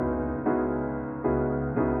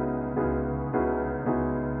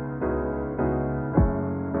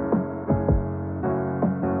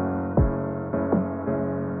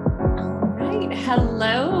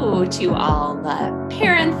hello to all the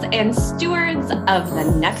parents and stewards of the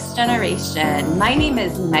next generation. My name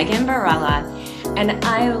is Megan Barella, and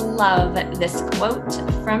I love this quote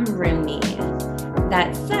from Rumi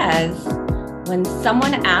that says, when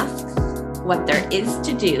someone asks what there is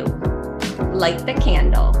to do, light the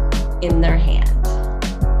candle in their hand.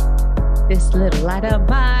 This little light of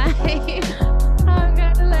mine, I'm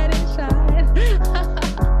gonna let it shine.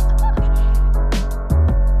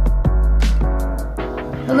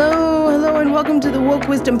 Hello, and welcome to the Woke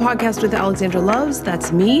Wisdom Podcast with Alexandra Loves.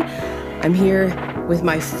 That's me. I'm here with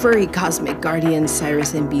my furry cosmic guardian,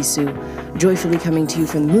 Cyrus Mbisu, joyfully coming to you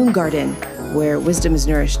from the Moon Garden, where wisdom is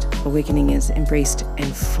nourished, awakening is embraced,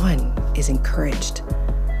 and fun is encouraged.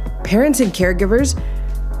 Parents and caregivers,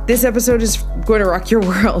 this episode is going to rock your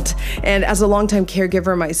world. And as a longtime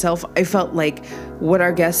caregiver myself, I felt like what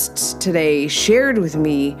our guests today shared with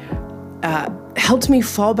me helped me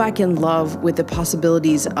fall back in love with the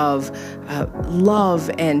possibilities of love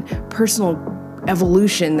and personal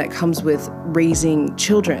evolution that comes with raising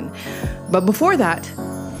children. But before that,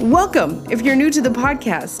 welcome. If you're new to the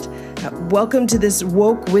podcast, welcome to this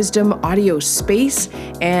Woke Wisdom audio space,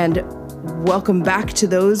 and welcome back to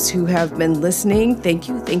those who have been listening. Thank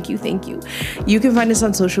you. You can find us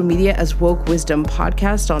on social media as Woke Wisdom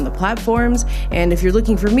Podcast on the platforms. And if you're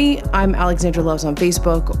looking for me, I'm Alexandra Loves on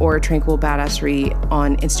Facebook or Tranquil Badassery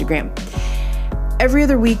on Instagram. Every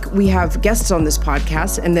other week, we have guests on this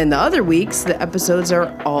podcast. And then the other weeks, the episodes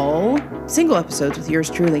are all single episodes with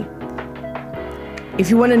yours truly.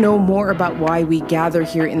 If you want to know more about why we gather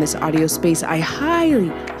here in this audio space, I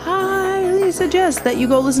highly suggest that you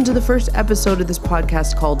go listen to the first episode of this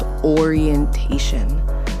podcast called Orientation.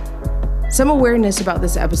 Some awareness about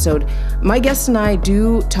this episode. My guests and I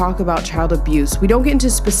do talk about child abuse. We don't get into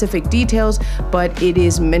specific details, but it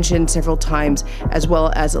is mentioned several times, as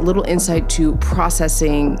well as a little insight to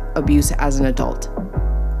processing abuse as an adult.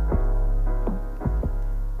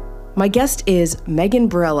 My guest is Megan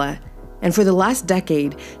Barella, and for the last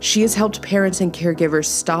decade, she has helped parents and caregivers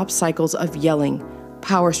stop cycles of yelling,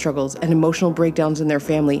 power struggles, and emotional breakdowns in their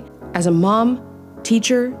family. As a mom,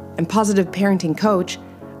 teacher, and positive parenting coach,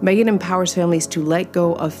 Megan empowers families to let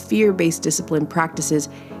go of fear-based discipline practices,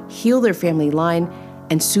 heal their family line,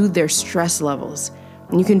 and soothe their stress levels.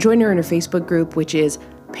 And you can join her in her Facebook group, which is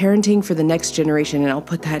Parenting for the Next Generation, and I'll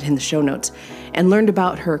put that in the show notes, and learn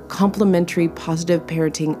about her complimentary positive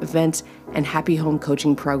parenting events and happy home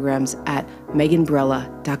coaching programs at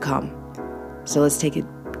meganbarella.com. So let's take a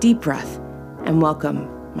deep breath and welcome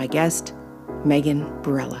my guest, Megan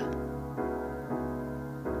Barella.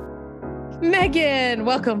 Megan,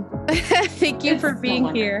 welcome. Thank you for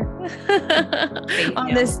being here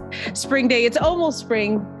on this spring day. It's almost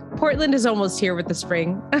spring. Portland is almost here with the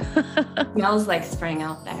spring. Smells like spring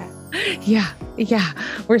out there. Yeah.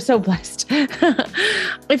 We're so blessed.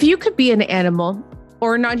 If you could be an animal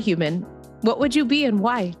or non-human, what would you be and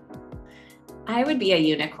why? I would be a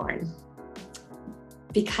unicorn,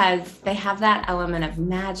 because they have that element of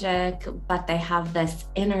magic, but they have this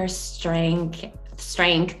inner strength,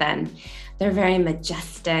 and they're very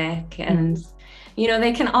majestic. And,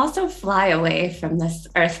 they can also fly away from this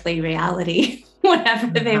earthly reality whenever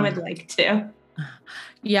they would like to.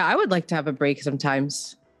 Yeah, I would like to have a break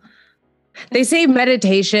sometimes. They say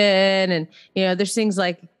meditation and, there's things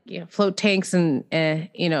like, float tanks and,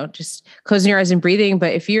 just closing your eyes and breathing.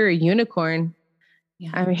 But if you're a unicorn,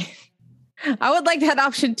 I mean, I would like that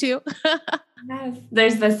option too. Yes.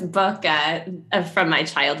 There's this book from my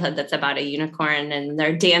childhood that's about a unicorn, and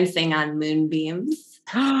they're dancing on moonbeams.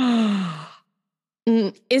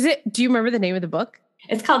 Do you remember the name of the book?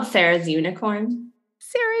 It's called Sarah's Unicorn.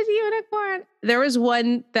 Sarah's Unicorn. There was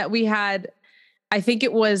one that we had, I think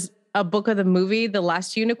it was a book of the movie, The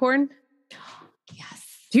Last Unicorn.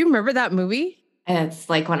 Yes. Do you remember that movie? It's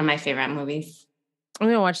like one of my favorite movies. I'm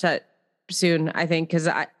going to watch that soon, I think, because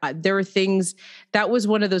there were things that was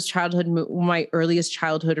one of those my earliest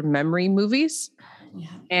childhood memory movies. Yeah.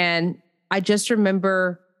 And I just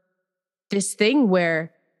remember this thing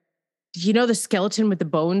where, the skeleton with the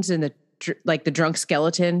bones and the drunk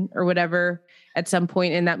skeleton or whatever at some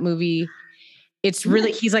point in that movie, it's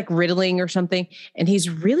really, he's like riddling or something, and he's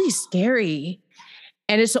really scary.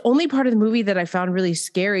 And it's the only part of the movie that I found really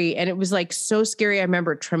scary. And it was like so scary. I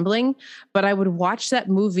remember trembling, but I would watch that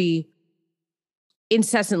movie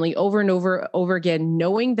incessantly over and over again,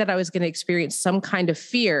 knowing that I was going to experience some kind of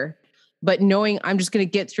fear, but knowing I'm just going to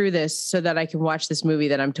get through this so that I can watch this movie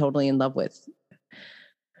that I'm totally in love with.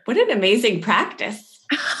 What an amazing practice.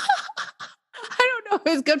 I don't know if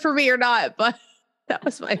it was good for me or not, but that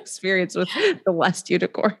was my experience with The Last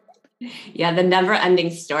Unicorn. Yeah, the never ending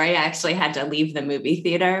story. I actually had to leave the movie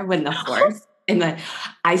theater when the horse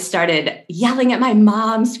I started yelling at my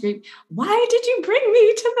mom, screaming, "Why did you bring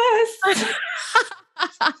me to this?"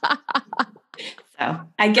 So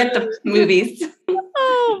I get the movies.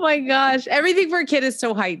 Oh my gosh. Everything for a kid is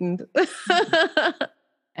so heightened.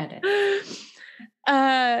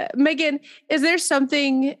 Megan, is there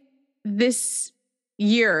something this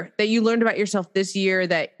year that you learned about yourself this year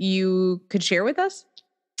that you could share with us?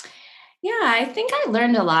 Yeah, I think I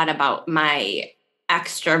learned a lot about my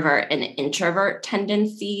extrovert and introvert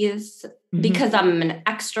tendencies because I'm an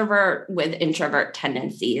extrovert with introvert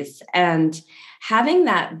tendencies. And having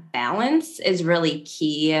that balance is really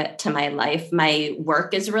key to my life. My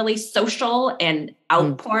work is really social and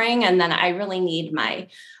outpouring. And then I really need my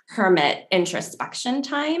hermit introspection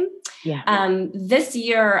time. Yeah. This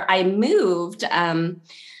year I moved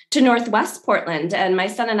to Northwest Portland, and my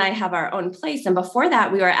son and I have our own place. And before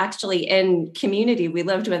that, we were actually in community. We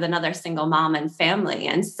lived with another single mom and family.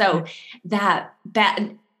 And so that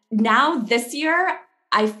now this year,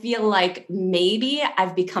 I feel like maybe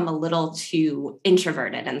I've become a little too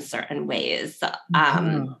introverted in certain ways.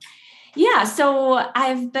 Yeah, so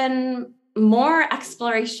I've been more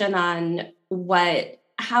exploration on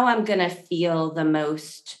how I'm going to feel the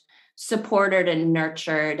most supported and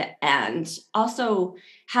nurtured, and also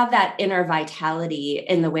have that inner vitality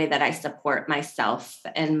in the way that I support myself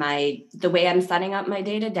and the way I'm setting up my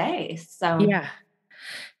day to day. So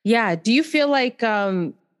yeah. Do you feel like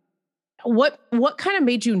what kind of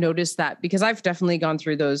made you notice that? Because I've definitely gone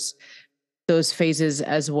through those phases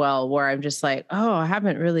as well, where I'm just like, oh, I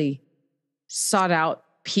haven't really sought out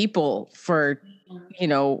people for,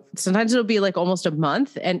 sometimes it'll be like almost a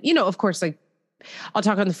month, and of course, like I'll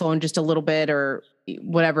talk on the phone just a little bit or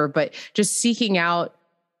whatever, but just seeking out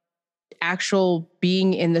actual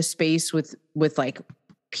being in the space with like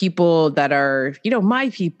people that are, my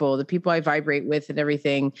people, the people I vibrate with and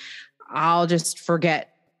everything, I'll just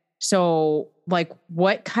forget. So like,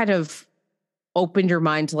 what kind of opened your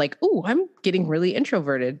mind to like, oh, I'm getting really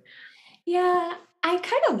introverted? Yeah, I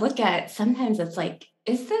kind of look at sometimes it's like,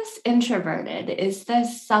 is this introverted? Is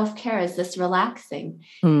this self-care? Is this relaxing?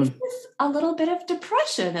 Is this a little bit of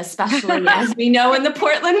depression, especially as we know in the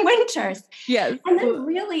Portland winters? Yes. And then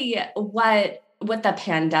really what the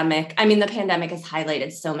pandemic has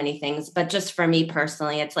highlighted so many things, but just for me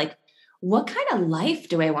personally, it's like, what kind of life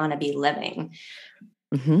do I want to be living?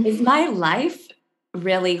 Is my life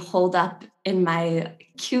really holed up in my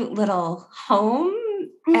cute little home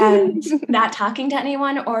and not talking to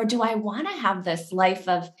anyone? Or do I want to have this life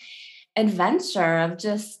of adventure, of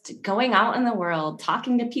just going out in the world,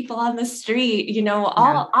 talking to people on the street,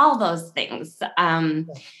 all those things,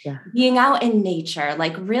 being out in nature?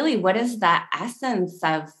 Like, really, what is that essence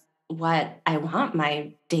of what I want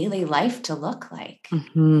my daily life to look like?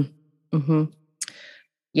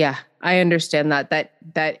 Yeah, I understand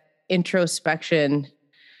that introspection,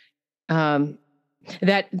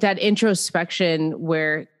 that introspection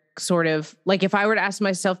where sort of like, if I were to ask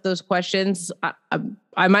myself those questions,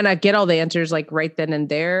 I might not get all the answers like right then and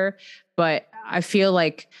there, but I feel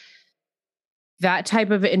like that type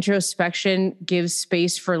of introspection gives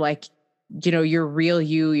space for like, your real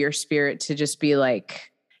you, your spirit to just be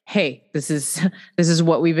like, hey, this is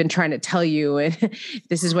what we've been trying to tell you. And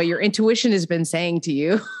this is what your intuition has been saying to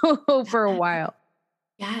you for a while.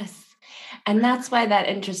 Yes. And that's why that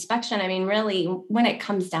introspection, really, when it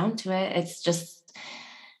comes down to it, it's just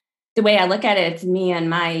the way I look at it, it's me and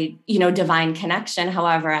my, divine connection,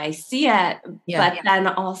 however I see it. Then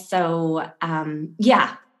also,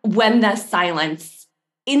 when the silence,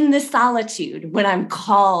 in the solitude, when I'm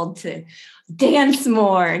called to dance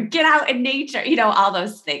more, get out in nature, all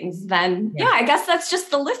those things, then I guess that's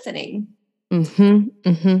just the listening.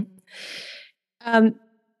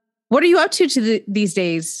 What are you up to these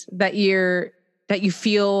days that you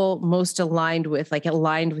feel most aligned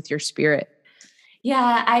with your spirit?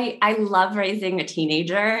 Yeah, I love raising a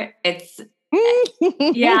teenager.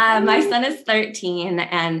 My son is 13,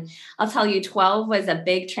 and I'll tell you, 12 was a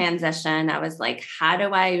big transition. I was like, how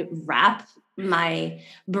do I wrap my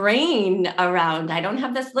brain around? I don't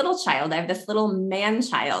have this little child. I have this little man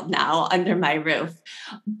child now under my roof.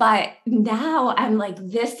 But now I'm like,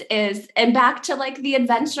 and back to like the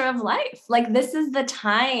adventure of life. Like, this is the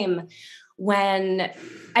time when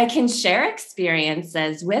I can share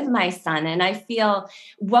experiences with my son. And I feel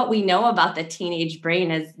what we know about the teenage brain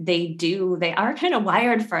is they are kind of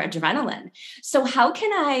wired for adrenaline. So how can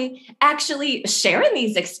I actually share in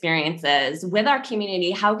these experiences with our community?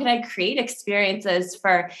 How can I create experiences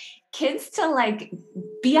for kids to like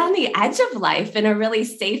be on the edge of life in a really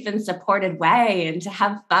safe and supported way and to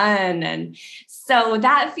have fun. And so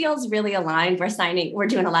that feels really aligned. We're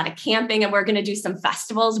doing a lot of camping, and we're going to do some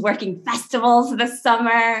working festivals this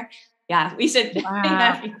summer. Yeah, we should.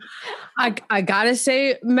 Wow. I gotta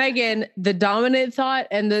say, Megan, the dominant thought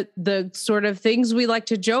and the sort of things we like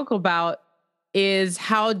to joke about is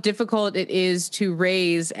how difficult it is to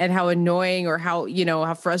raise, and how annoying, or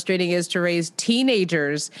how frustrating it is to raise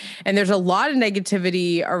teenagers. And there's a lot of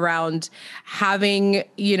negativity around having,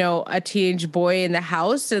 a teenage boy in the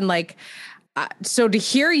house. And like, so to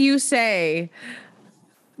hear you say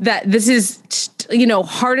that this is,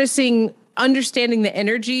 harnessing, understanding the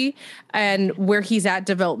energy and where he's at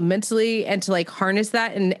developmentally, and to like harness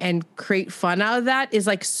that and create fun out of that is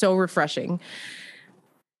like so refreshing.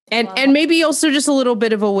 And maybe also just a little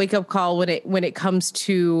bit of a wake up call when it comes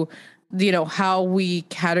to, how we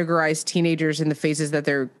categorize teenagers in the phases that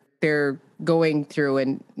they're going through,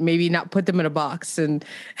 and maybe not put them in a box. And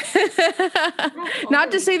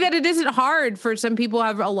not to say that it isn't hard for some people,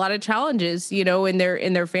 have a lot of challenges, in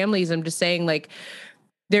their families. I'm just saying, like,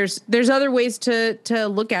 there's other ways to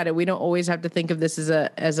look at it. We don't always have to think of this as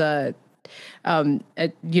the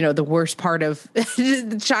worst part of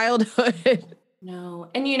childhood. No.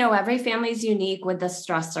 And, every family is unique with the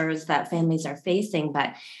stressors that families are facing.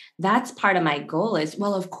 But that's part of my goal is,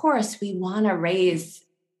 well, of course, we want to raise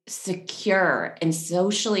secure and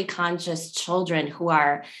socially conscious children who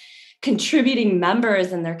are contributing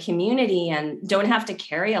members in their community and don't have to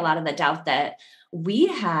carry a lot of the doubt that we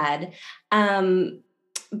had.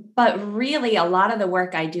 But really, a lot of the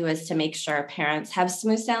work I do is to make sure parents have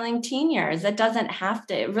smooth sailing teen years. It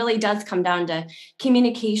really does come down to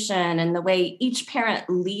communication and the way each parent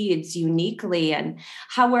leads uniquely, and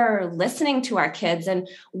how we're listening to our kids. And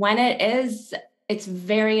when it's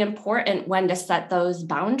very important when to set those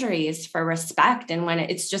boundaries for respect, and when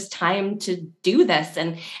it's just time to do this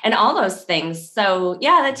and all those things. So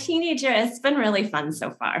yeah, the teenager, it's been really fun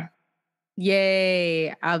so far.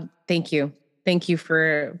 Yay. Thank you. Thank you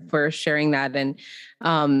for sharing that. And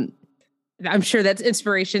I'm sure that's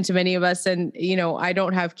inspiration to many of us. And, I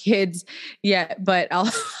don't have kids yet, but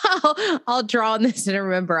I'll draw on this and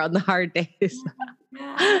remember on the hard days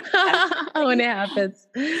when it happens.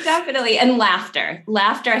 Definitely. And laughter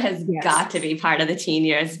has got to be part of the teen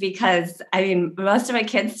years, because most of my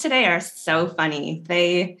kids today are so funny.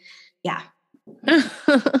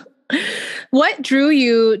 What drew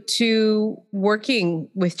you to working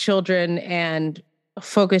with children and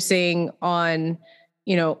focusing on,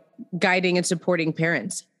 guiding and supporting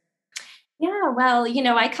parents? Yeah, well,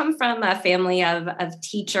 I come from a family of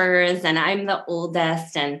teachers, and I'm the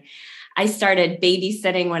oldest, and I started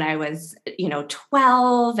babysitting when I was,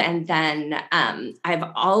 12. And then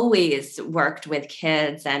I've always worked with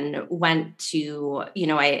kids, and went to,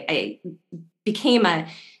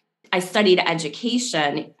 I studied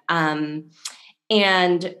education.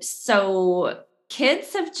 And so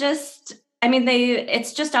kids have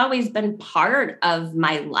it's just always been part of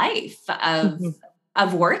my life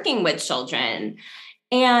of working with children.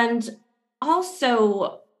 And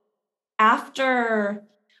also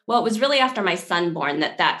it was really after my son born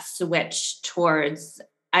that switched towards,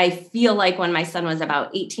 I feel like when my son was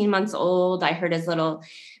about 18 months old, I heard his little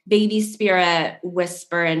baby spirit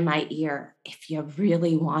whisper in my ear, if you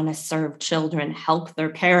really want to serve children, help their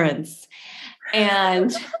parents.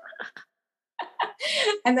 And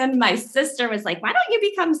and then my sister was like, why don't you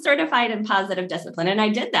become certified in positive discipline? And I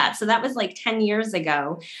did that. So that was like 10 years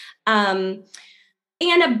ago. And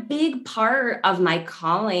a big part of my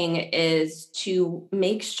calling is to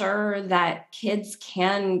make sure that kids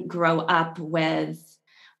can grow up with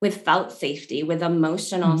felt safety, with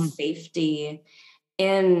emotional safety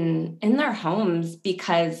in their homes,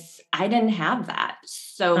 because I didn't have that.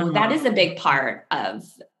 So that is a big part of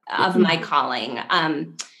my calling.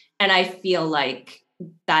 And I feel like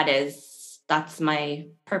that's my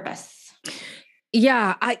purpose.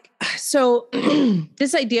 Yeah. So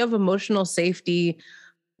this idea of emotional safety,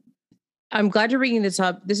 I'm glad you're bringing this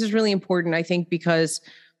up. This is really important, I think, because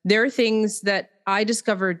there are things that I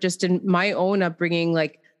discovered just in my own upbringing.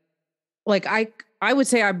 Like I would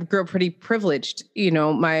say I grew up pretty privileged.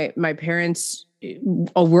 My parents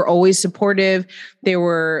were always supportive. They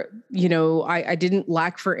were, I didn't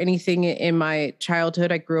lack for anything in my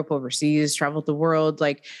childhood. I grew up overseas, traveled the world.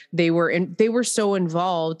 Like they were so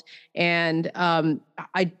involved. And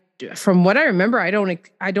from what I remember, I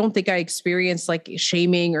don't think I experienced like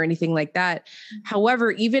shaming or anything like that.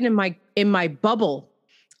 However, even in my bubble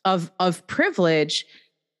of privilege,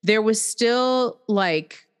 there was still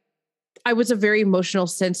like, I was a very emotional,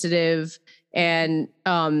 sensitive And,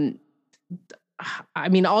 I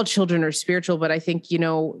mean, all children are spiritual, but I think,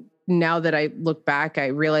 now that I look back, I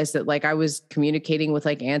realized that like I was communicating with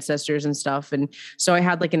like ancestors and stuff. And so I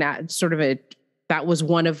had like that was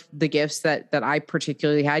one of the gifts that I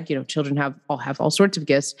particularly had. Children have all sorts of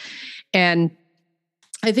gifts. And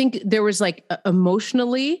I think there was like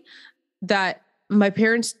emotionally that my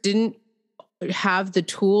parents didn't have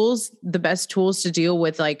the best tools to deal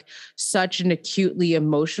with like such an acutely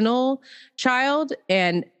emotional child.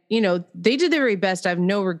 And, they did their very best. I have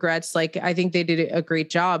no regrets. Like, I think they did a great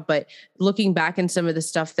job, but looking back in some of the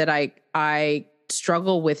stuff that I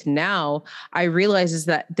struggle with now, I realize is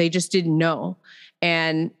that they just didn't know.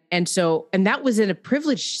 And that was in a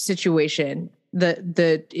privileged situation. Some of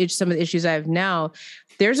the issues I have now,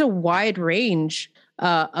 there's a wide range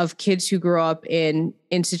of kids who grow up in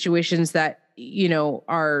situations that,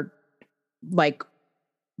 are like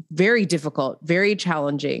very difficult, very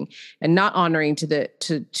challenging, and not honoring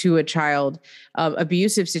to a child,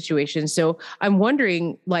 abusive situation. So I'm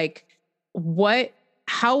wondering, like,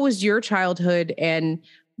 how was your childhood, and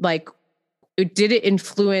like, did it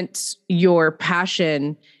influence your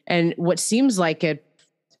passion and what seems like a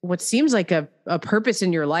purpose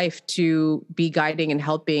in your life to be guiding and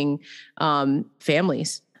helping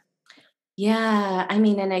families? Yeah, I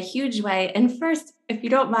mean, in a huge way. And first, if you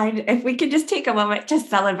don't mind, if we could just take a moment to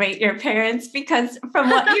celebrate your parents, because from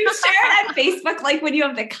what you shared on Facebook, like when you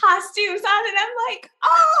have the costumes on, and I'm like,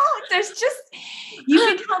 oh, there's just, you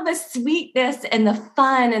can tell the sweetness and the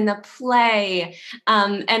fun and the play.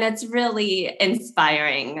 And it's really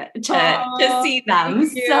inspiring to see them.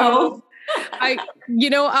 So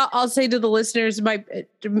I'll say to the listeners, Megan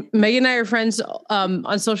and I are friends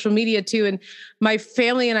on social media too. And my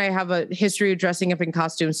family and I have a history of dressing up in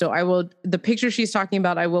costumes. So the picture she's talking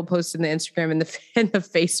about, I will post in the Instagram and the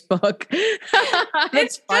Facebook.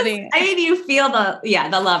 That's funny. I mean, you feel the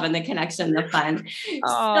love and the connection, the fun.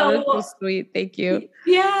 Oh, that's so sweet. Thank you.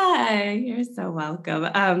 Yeah, you're so welcome.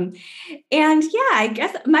 And yeah, I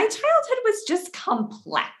guess my childhood was just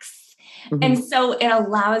complex. Mm-hmm. And so it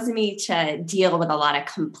allows me to deal with a lot of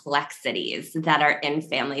complexities that are in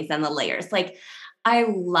families and the layers. Like, I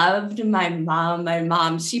loved my mom. My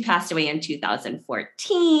mom, she passed away in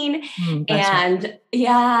 2014. And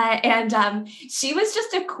she was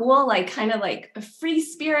just a cool, like kind of like a free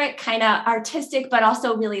spirit, kind of artistic, but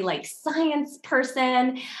also really like science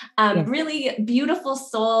person, really beautiful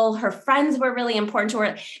soul. Her friends were really important to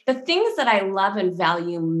her. The things that I love and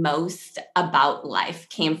value most about life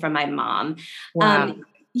came from my mom. Wow.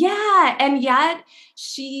 And yet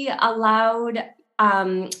she allowed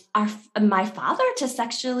my father to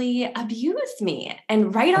sexually abuse me,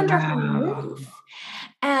 and right under her roof.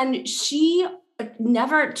 And she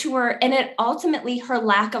never and it ultimately, her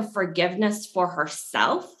lack of forgiveness for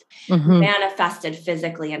herself manifested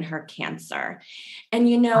physically in her cancer. And,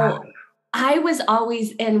 I was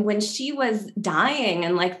always when she was dying,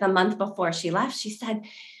 and like the month before she left, she said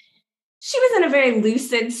she was in a very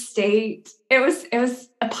lucid state. It was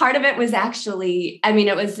a part of it was actually, I mean,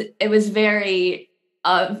 it was very,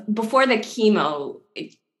 before the chemo,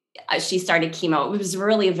 she started chemo. It was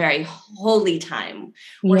really a very holy time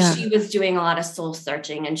where she was doing a lot of soul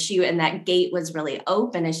searching, and that gate was really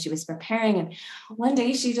open as she was preparing. And one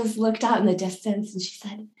day she just looked out in the distance and she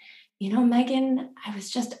said, Megan, I was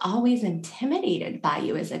just always intimidated by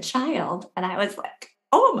you as a child. And I was like,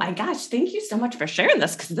 oh my gosh, thank you so much for sharing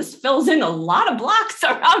this, because this fills in a lot of blocks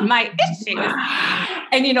around my issues.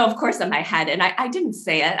 And, of course, in my head, and I didn't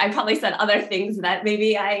say it, I probably said other things that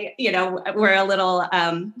maybe I, were a little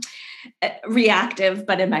reactive,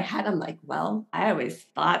 but in my head, I'm like, well, I always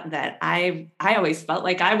thought that I always felt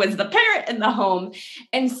like I was the parent in the home.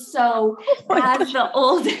 And so as the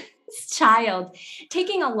oldest child,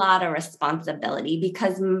 taking a lot of responsibility,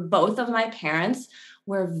 because both of my parents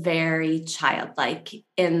were very childlike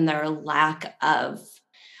in their lack of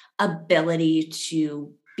ability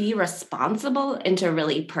to be responsible and to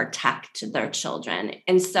really protect their children.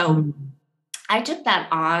 And so I took that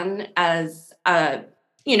on as a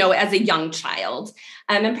young child,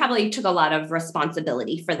 and probably took a lot of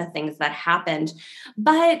responsibility for the things that happened.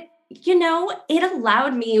 But it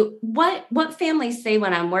allowed me, what families say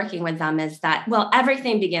when I'm working with them is that, well,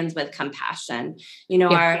 everything begins with compassion,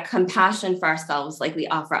 our compassion for ourselves, like we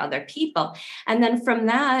offer other people. And then from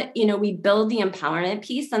that, we build the empowerment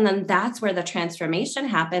piece. And then that's where the transformation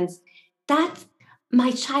happens. That's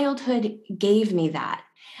my childhood gave me that.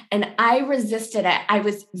 And I resisted it. I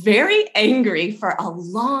was very angry for a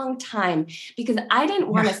long time because I didn't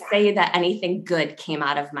want to say that anything good came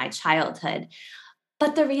out of my childhood.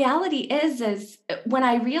 But the reality is when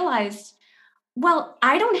I realized Well,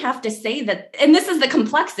 I don't have to say that, and this is the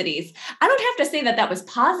complexities. I don't have to say that that was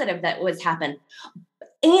positive that was happened.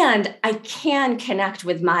 And I can connect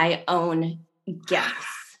with my own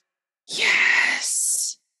gifts.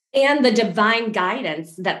 Yes. And the divine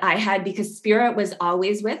guidance that I had, because spirit was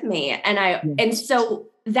always with me. And so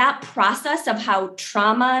that process of how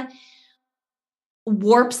trauma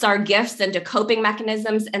warps our gifts into coping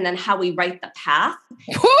mechanisms, and then how we write the path.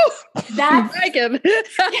 That's Megan.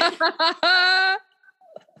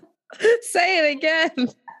 Say it again.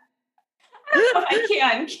 I don't know if I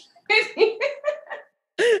can.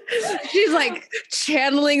 She's like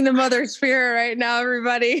channeling the mother spirit right now,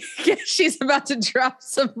 everybody. She's about to drop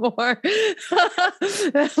some more.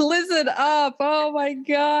 Listen up. Oh my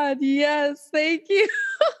God. Yes. Thank you.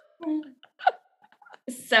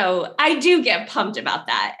 So I do get pumped about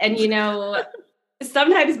that. And,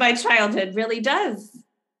 sometimes my childhood really does.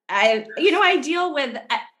 I deal with,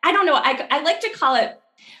 I don't know, I like to call it,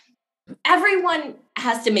 everyone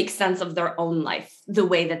has to make sense of their own life the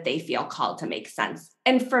way that they feel called to make sense.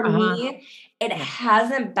 And for me, it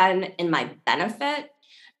hasn't been in my benefit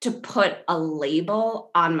to put a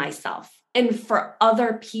label on myself. And for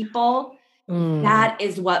other people, that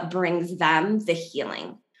is what brings them the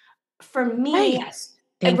healing. For me,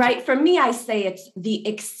 for me, I say it's the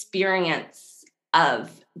experience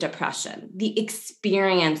of depression, the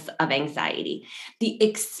experience of anxiety, the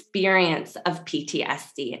experience of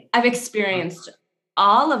PTSD. I've experienced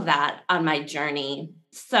all of that on my journey.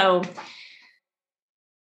 So,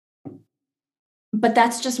 but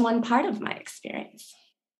that's just one part of my experience.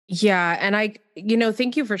 Yeah. And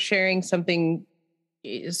thank you for sharing something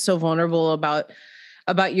so vulnerable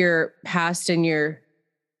about your past and your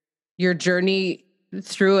journey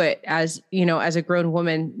through it as a grown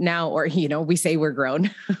woman now, or, we say we're grown,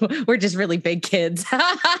 we're just really big kids.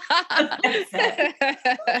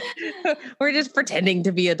 We're just pretending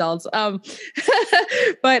to be adults.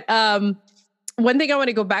 But one thing I want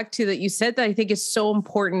to go back to that you said that I think is so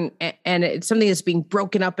important, and it's something that's being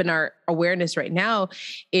broken up in our awareness right now,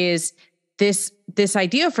 is this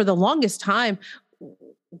idea. For the longest time,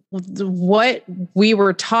 what we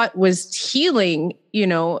were taught was healing,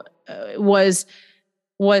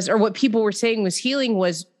 or what people were saying was healing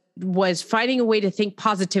was finding a way to think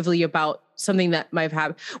positively about something that might have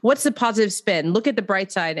happened. What's the positive spin? Look at the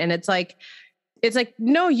bright side. And it's like,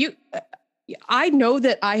 no, I know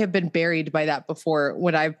that I have been buried by that before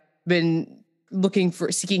when I've been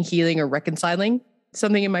seeking healing or reconciling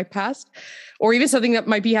something in my past, or even something that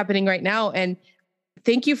might be happening right now. And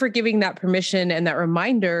thank you for giving that permission and that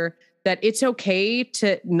reminder that it's okay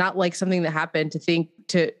to not like something that happened, to think,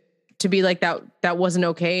 to be like that wasn't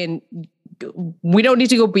okay. And we don't need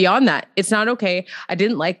to go beyond that. It's not okay. I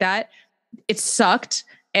didn't like that. It sucked.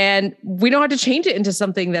 And we don't have to change it into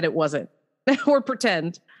something that it wasn't or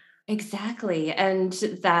pretend. Exactly. And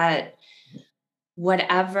that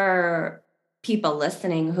whatever people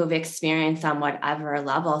listening who've experienced on whatever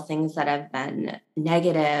level things that have been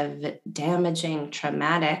negative, damaging,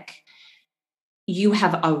 traumatic, you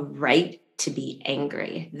have a right to be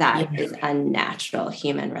angry. That is a natural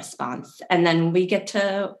human response. And then we get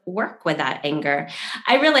to work with that anger.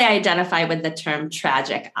 I really identify with the term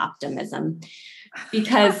tragic optimism,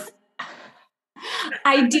 because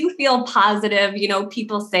I do feel positive.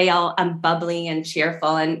 People say I'm bubbly and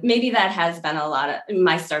cheerful, and maybe that has been a lot of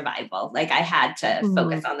my survival. Like I had to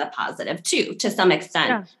focus on the positive too, to some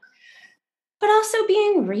extent, but also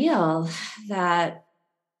being real that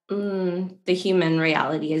the human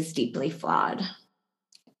reality is deeply flawed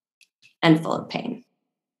and full of pain.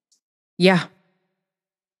 Yeah.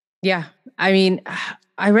 Yeah. I mean,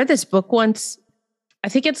 I read this book once. I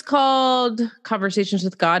think it's called Conversations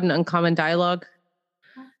with God and Uncommon Dialogue.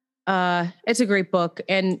 It's a great book.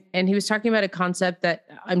 And he was talking about a concept that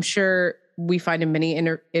I'm sure we find in many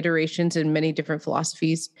iterations in many different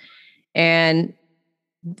philosophies. And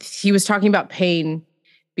he was talking about pain,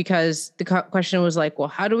 because the question was like, well,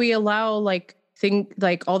 how do we allow all the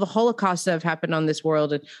Holocausts that have happened on this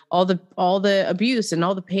world and all the abuse and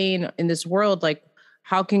all the pain in this world? Like,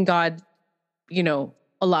 how can God,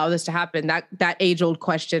 allow this to happen? That age old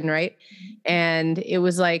question. Right. And it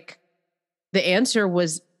was like, the answer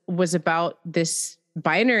was about this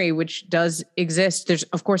binary, which does exist.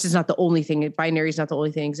 Of course, it's not the only thing. Binary is not the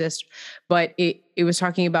only thing that exists, but it was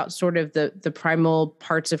talking about sort of the primal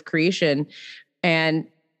parts of creation. And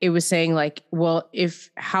it was saying like, well,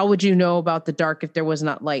 how would you know about the dark if there was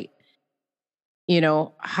not light?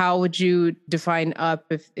 How would you define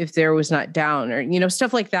up if there was not down, or,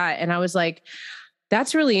 stuff like that. And I was like,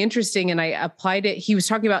 that's really interesting. And I applied it. He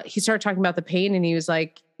started talking about the pain, and he was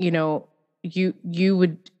like,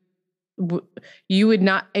 you would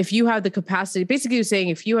not, if you have the capacity, basically you're saying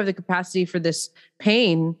if you have the capacity for this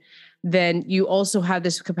pain, then you also have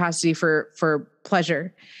this capacity for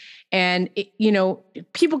pleasure. And,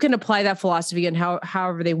 people can apply that philosophy and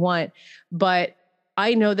however they want. But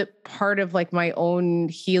I know that part of like my own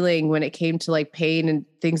healing when it came to like pain and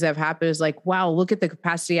things that have happened is like, wow, look at the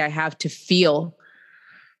capacity I have to feel,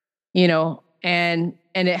 and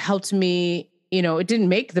it helped me, it didn't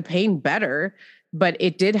make the pain better, but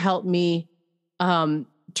it did help me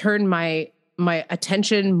turn my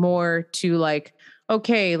attention more to like,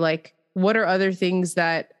 okay, like what are other things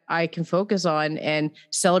that I can focus on and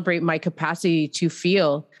celebrate my capacity to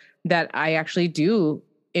feel that I actually do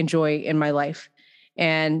enjoy in my life.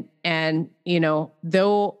 And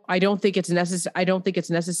though I don't think it's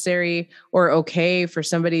necessary or okay for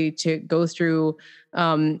somebody to go through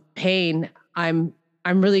pain, I'm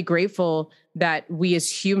really grateful that we as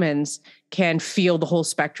humans can feel the whole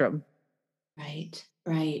spectrum. Right.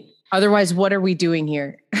 Otherwise, what are we doing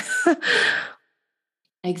here?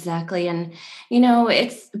 Exactly. And,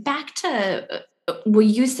 it's back to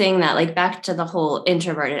you saying that, like back to the whole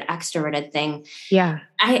introverted, extroverted thing. Yeah.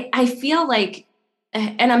 I feel like,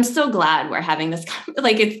 and I'm so glad we're having this,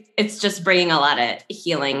 like it's just bringing a lot of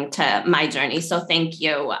healing to my journey. So thank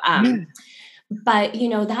you. But,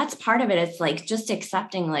 that's part of it. It's like just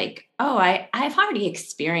accepting like, oh, I've already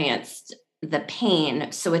experienced the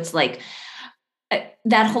pain. So it's like,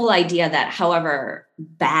 that whole idea that however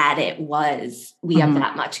bad it was, we have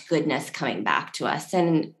that much goodness coming back to us.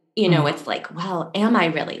 And, it's like, well, am I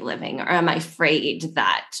really living or am I afraid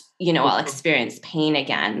that, I'll experience pain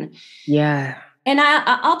again? Yeah. And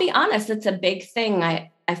I'll be honest, it's a big thing.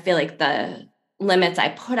 I feel like the limits I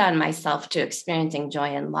put on myself to experiencing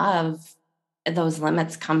joy and love, those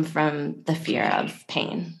limits come from the fear of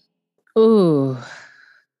pain. Ooh.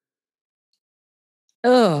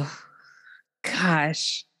 Oh.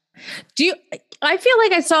 Gosh. I feel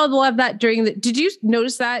like I saw a lot of that did you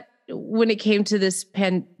notice that when it came to this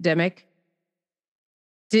pandemic?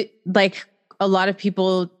 Like a lot of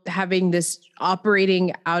people having this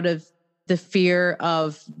operating out of the fear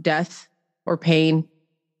of death or pain?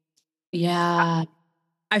 Yeah.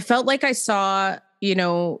 I felt like I saw,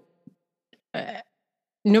 no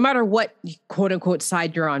matter what quote unquote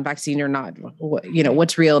side you're on, vaccine or not,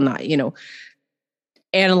 what's real or not,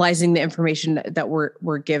 analyzing the information that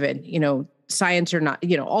we're given, science or not,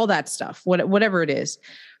 all that stuff, whatever it is.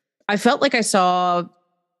 I felt like I saw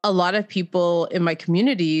a lot of people in my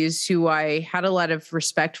communities who I had a lot of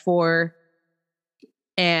respect for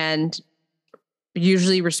and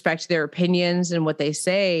usually respect their opinions and what they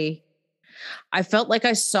say. I felt like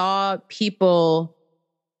I saw people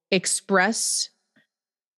express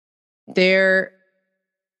their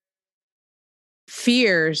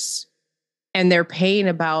fears and their pain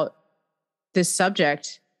about this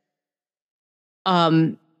subject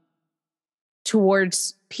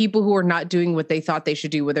towards people who are not doing what they thought they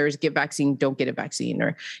should do, whether it's get vaccine, don't get a vaccine,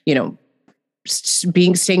 or,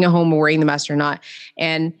 staying at home or wearing the mask or not.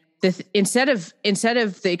 And instead of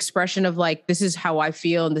the expression of like, this is how I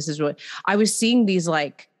feel and this is what I was seeing, these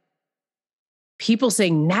like people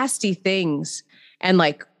saying nasty things and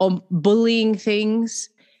like bullying things.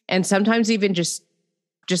 And sometimes even just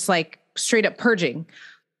like straight up purging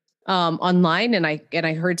online. And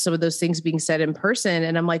I heard some of those things being said in person.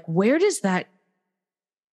 And I'm like, where does that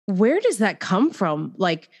come from?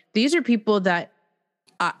 Like, these are people that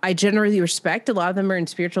I generally respect. A lot of them are in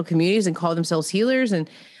spiritual communities and call themselves healers. And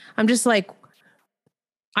I'm just like,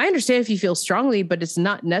 I understand if you feel strongly, but it's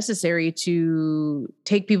not necessary to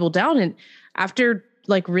take people down. And after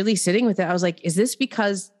like really sitting with it, I was like, is this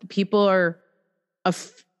because people are,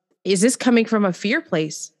 is this coming from a fear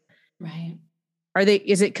place? Right.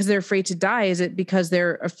 Is it because they're afraid to die? Is it because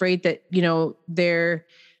they're afraid that,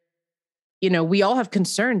 we all have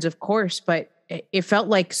concerns, of course, but it felt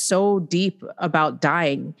like so deep about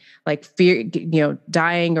dying, like fear,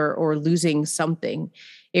 dying or losing something.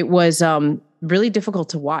 It was really difficult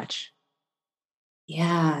to watch.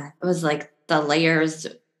 Yeah. It was like the layers,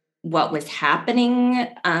 what was happening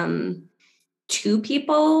to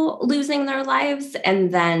people losing their lives.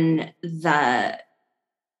 And then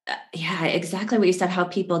exactly what you said, how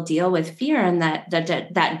people deal with fear and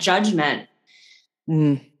that judgment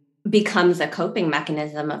becomes a coping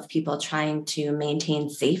mechanism of people trying to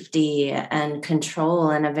maintain safety and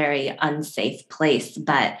control in a very unsafe place.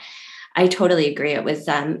 But I totally agree. It was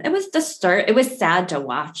the start. It was sad to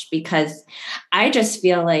watch because I just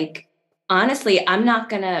feel like, honestly, I'm not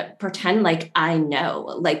going to pretend like I know,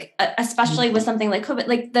 like, especially with something like COVID,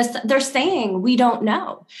 like this, they're saying, we don't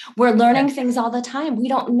know. We're learning things all the time. We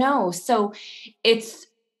don't know. So it's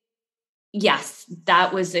yes,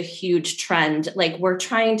 that was a huge trend. Like we're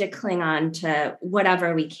trying to cling on to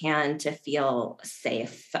whatever we can to feel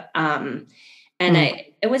safe. And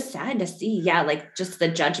it was sad to see, like just the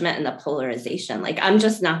judgment and the polarization. Like, I'm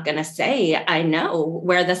just not going to say, I know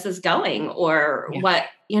where this is going or what,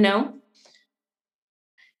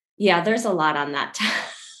 Yeah, there's a lot on that.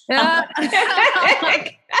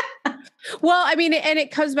 Well, I mean, and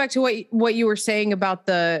it comes back to what you were saying about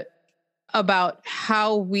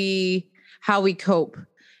how we cope.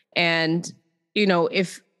 And,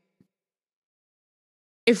 if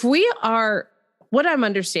we are, what I'm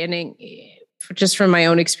understanding just from my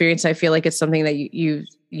own experience, I feel like it's something that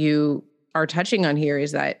you are touching on here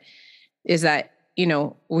is that,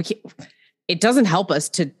 it doesn't help us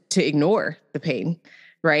to ignore the pain.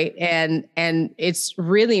 Right. And it's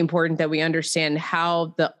really important that we understand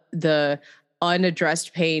how the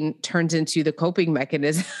unaddressed pain turns into the coping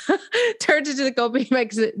mechanism,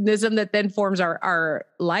 that then forms our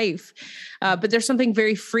life. But there's something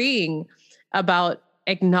very freeing about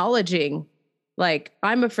acknowledging, like,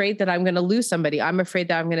 I'm afraid that I'm going to lose somebody. I'm afraid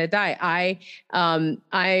that I'm going to die.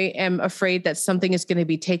 I am afraid that something is going to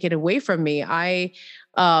be taken away from me.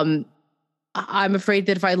 I'm afraid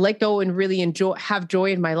that if I let go and really have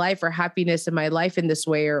joy in my life or happiness in my life in this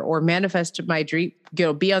way, or manifest my dream,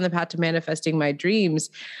 be on the path to manifesting my dreams,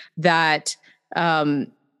 that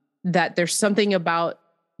there's something about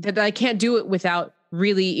that I can't do it without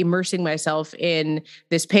really immersing myself in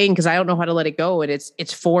this pain, because I don't know how to let it go. And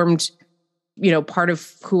it's formed, part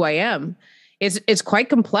of who I am. It's quite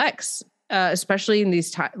complex, especially in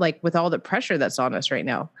these times, like with all the pressure that's on us right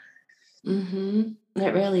now. Mm-hmm.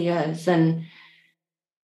 It really is. And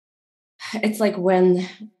it's like when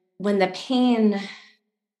the pain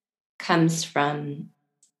comes from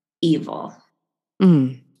evil,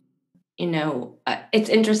 it's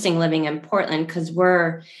interesting living in Portland, because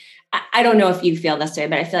I don't know if you feel this way,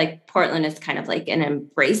 but I feel like Portland is kind of like an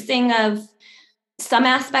embracing of some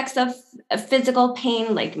aspects of physical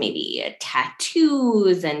pain, like maybe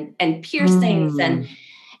tattoos and piercings. And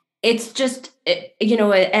it's just,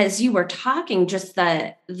 as you were talking, just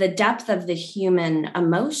the depth of the human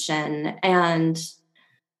emotion, and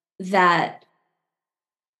that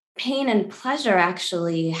pain and pleasure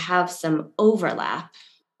actually have some overlap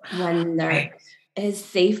when there is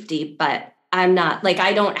safety. But I'm not, like,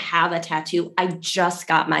 I don't have a tattoo. I just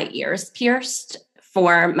got my ears pierced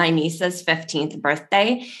for my niece's 15th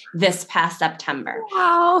birthday this past September.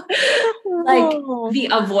 Wow. Like the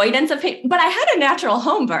avoidance of pain, but I had a natural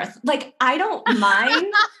home birth. Like, I don't mind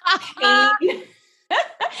pain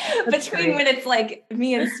between when it's like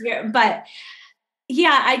me and spirit. But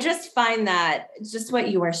yeah, I just find that just what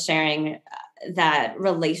you were sharing, that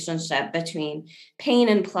relationship between pain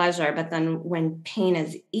and pleasure, but then when pain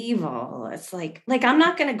is evil, it's like I'm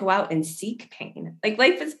not going to go out and seek pain. Like,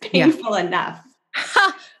 life is painful enough.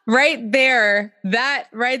 Right there. That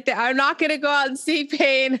right there. I'm not going to go out and see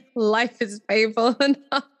pain. Life is painful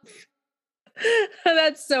enough.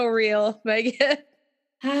 That's so real, Megan.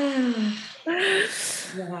 Yeah.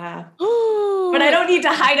 But I don't need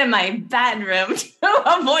to hide in my bedroom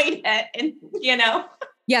to avoid it. And,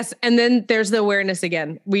 Yes. And then there's the awareness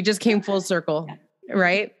again. We just came full circle,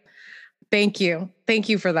 right? Thank you. Thank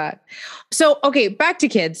you for that. So, okay, back to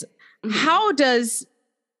kids. Mm-hmm. How does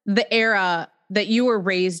the era that you were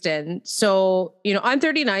raised in? So, I'm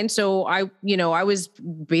 39. So I was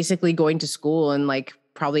basically going to school in like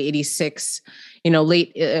probably 86, mid to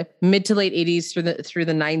late 80s through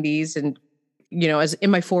the 90s. And, as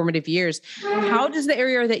in my formative years, how does the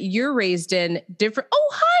area that you're raised in differ? Oh,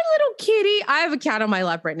 hi, little kitty. I have a cat on my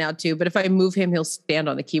lap right now too, but if I move him, he'll stand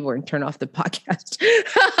on the keyboard and turn off the podcast.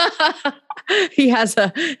 He has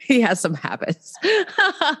some habits.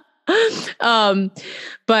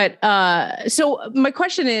 So my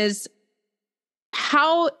question is,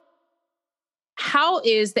 how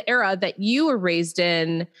is the era that you were raised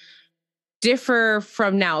in differ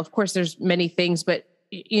from now? Of course, there's many things, but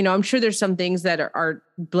I'm sure there's some things that are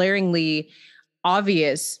blaringly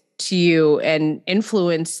obvious to you and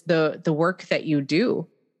influence the work that you do.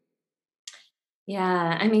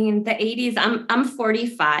 Yeah. I mean, the 80s, I'm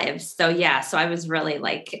 45. So yeah. So I was really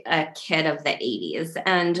like a kid of the 80s.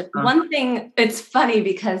 And one thing, it's funny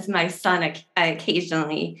because my son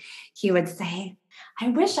occasionally, he would say, I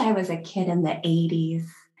wish I was a kid in the 80s.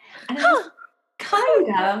 And I was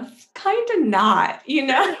kind of not,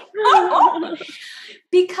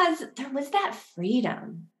 because there was that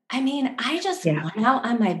freedom. I mean, I just went out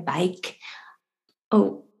on my bike.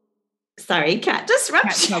 Oh, sorry, cat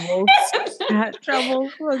disruption. Cat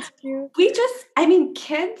troubles. That's cute.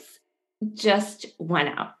 Kids just went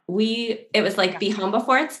out. It was like, be home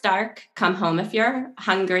before it's dark, come home if you're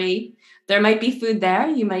hungry. There might be food there.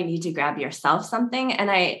 You might need to grab yourself something. And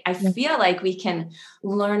I feel like we can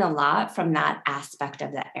learn a lot from that aspect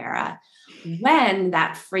of the era when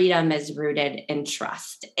that freedom is rooted in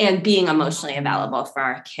trust and being emotionally available for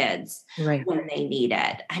our kids when they need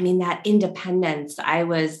it. I mean, that independence, I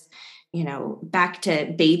was, back to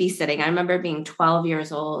babysitting. I remember being 12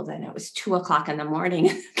 years old and it was 2:00 in the morning.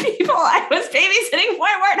 People I was babysitting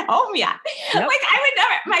weren't home yet. Yep. Like I would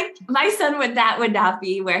never, my son would not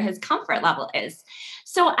be where his comfort level is.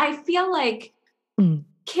 So I feel like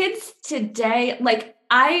kids today, like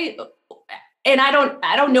I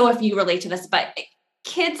don't know if you relate to this, but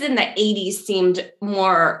kids in the 80s seemed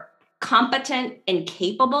more competent and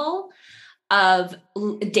capable of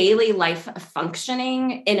daily life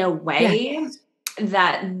functioning in a way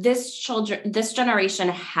that this generation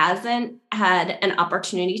hasn't had an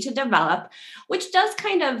opportunity to develop, which does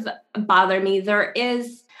kind of bother me. There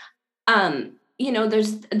is,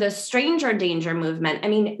 there's the stranger danger movement. I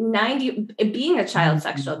mean, being a child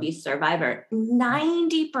sexual abuse survivor,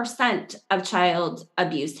 90% of child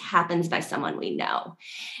abuse happens by someone we know.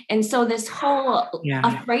 And so this whole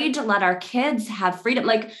afraid to let our kids have freedom,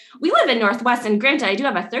 like we live in Northwest, and granted, I do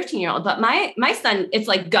have a 13-year-old, but my son, it's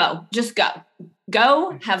like, just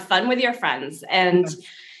go have fun with your friends. And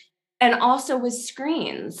also with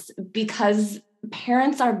screens, because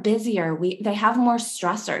parents are busier. They have more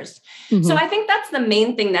stressors. Mm-hmm. So I think that's the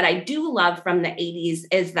main thing that I do love from the 80s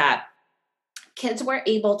is that kids were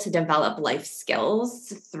able to develop life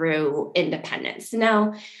skills through independence.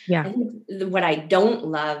 Now, I think what I don't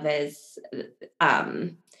love is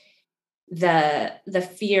the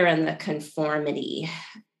fear and the conformity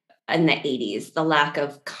in the 80s, the lack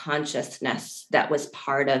of consciousness that was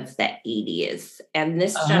part of the 80s. And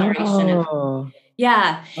this generation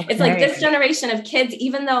it's like this generation of kids,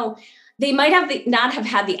 even though they might not have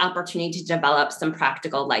had the opportunity to develop some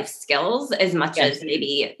practical life skills as much as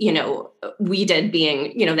maybe, we did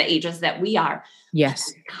being, the ages that we are.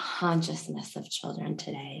 Yes. The consciousness of children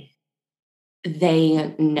today,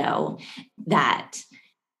 they know that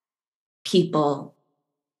people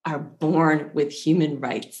are born with human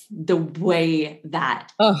rights the way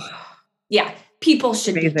that, people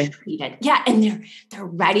should be treated. Yeah. And they're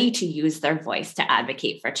ready to use their voice to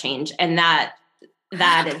advocate for change. And that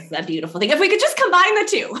is a beautiful thing. If we could just combine the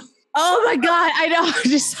two. Oh my God. I know.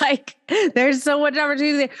 Just like, there's so much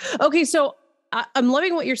opportunity there. Okay. So I'm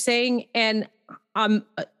loving what you're saying, and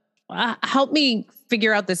help me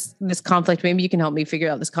figure out this conflict. Maybe you can help me figure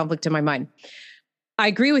out this conflict in my mind. I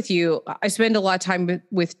agree with you. I spend a lot of time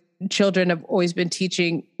with children. I've always been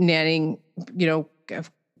teaching, nannying,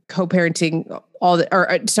 co-parenting,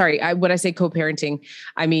 when I say co-parenting,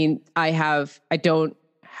 I mean, I don't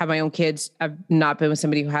have my own kids. I've not been with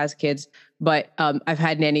somebody who has kids, but I've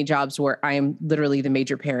had nanny jobs where I am literally the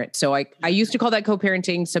major parent. So I used to call that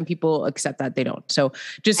co-parenting. Some people accept that, they don't. So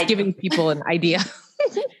just giving people an idea.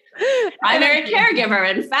 Primary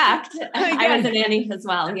caregiver, in fact. I was a nanny as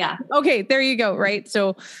well. Yeah. Okay, there you go. Right.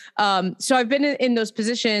 So I've been in those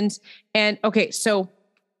positions, and so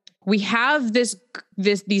we have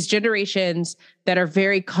these generations that are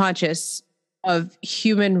very conscious of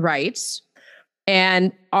human rights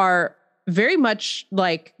and are very much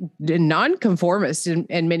like nonconformist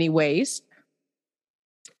in many ways.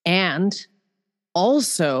 And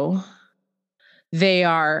also they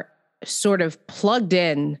are sort of plugged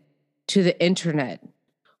in to the internet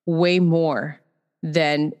way more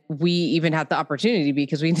than we even had the opportunity,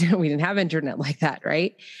 because we didn't have internet like that.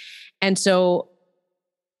 Right. And so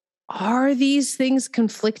are these things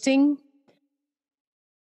conflicting?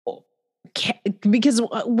 Because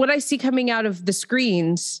what I see coming out of the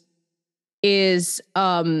screens is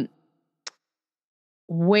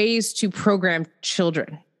ways to program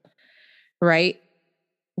children, right?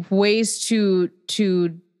 Ways to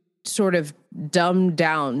sort of dumb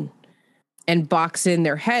down and box in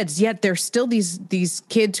their heads. Yet there's still these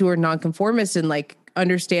kids who are nonconformists and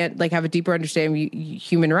have a deeper understanding of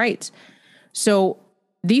human rights. So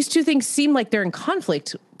these two things seem like they're in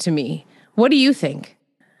conflict to me. What do you think?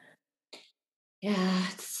 Yeah,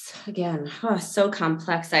 it's again, so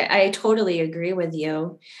complex. I totally agree with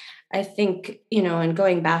you. I think, and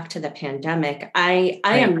going back to the pandemic, I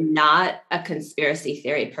am not a conspiracy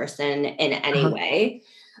theory person in any way.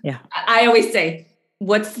 Yeah. I always say,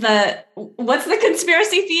 what's the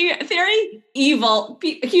conspiracy theory? Evil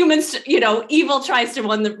humans, evil tries to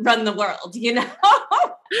run the world,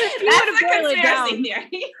 That's the conspiracy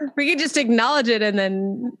theory. We can just acknowledge it and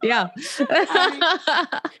then,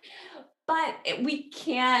 But we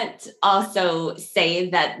can't also say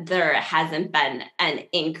that there hasn't been an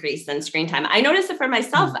increase in screen time. I noticed it for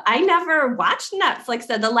myself. I never watched Netflix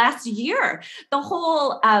in the last year. The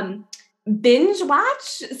whole binge watch.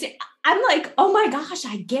 See, I'm like, oh my gosh,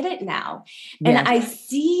 I get it now. And Yes. I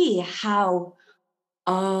see how,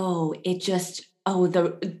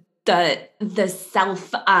 the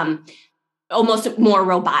self, almost more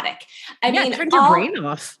robatic. I mean, turn your brain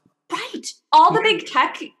off. Right. All the big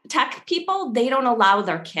tech people, they don't allow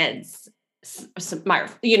their kids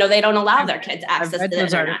smart. They don't allow their kids access to the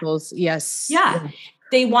those internet. articles. Yes. Yeah.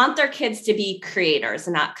 They want their kids to be creators,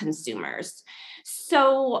 not consumers.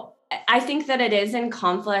 So I think that it is in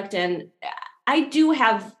conflict. And I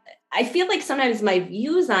feel like sometimes my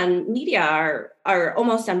views on media are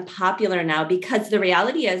almost unpopular now, because the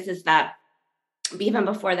reality is that even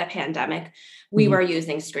before the pandemic, we were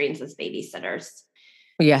using screens as babysitters.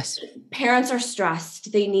 Yes. Parents are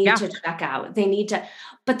stressed. They need to check out.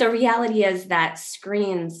 But the reality is that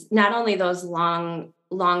screens, not only those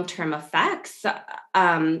long-term effects,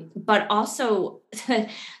 but also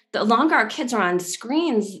the longer our kids are on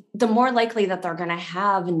screens, the more likely that they're going to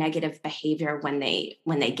have negative behavior when they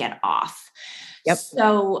get off. Yep.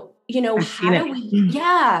 So, how do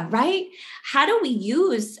we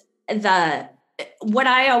use what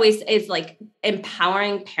I always is like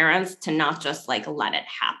empowering parents to not just like let it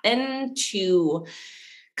happen, to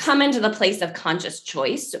come into the place of conscious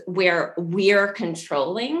choice where we're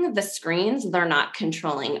controlling the screens, they're not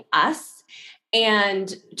controlling us.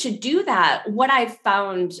 And to do that, what I've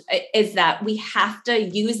found is that we have to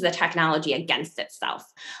use the technology against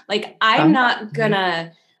itself. Like, I'm not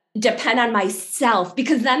gonna depend on myself,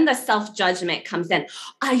 because then the self-judgment comes in.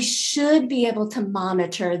 I should be able to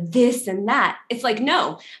monitor this and that. It's like,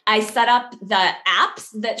 no, I set up the apps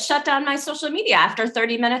that shut down my social media after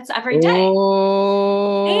 30 minutes every day.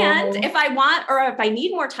 And if I want, or if I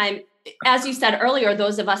need more time, as you said earlier,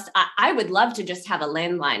 those of us, I would love to just have a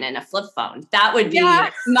landline and a flip phone. That would be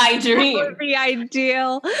my dream. That would be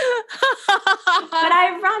ideal. But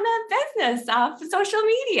I run a business off social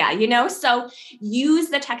media, so use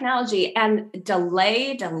the technology and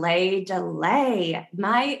delay.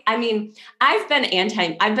 I've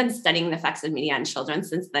been studying the effects of media on children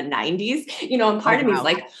since the 90s, and part of me is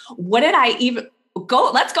like, what did I even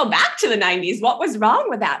let's go back to the 90s. What was wrong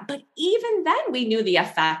with that? But even then we knew the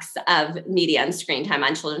effects of media and screen time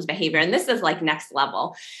on children's behavior. And this is like next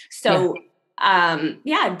level. So delay.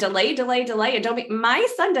 My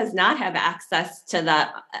son does not have access to the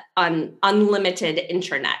unlimited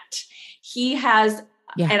internet. He has,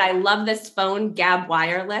 and I love this phone, Gab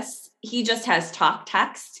Wireless. He just has talk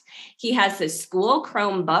text. He has his school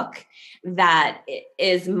Chromebook that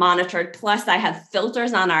is monitored. Plus I have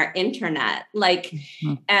filters on our internet,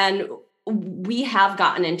 and we have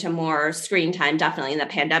gotten into more screen time, definitely in the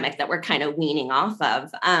pandemic, that we're kind of weaning off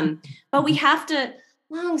of. But we have to,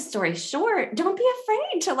 long story short, don't be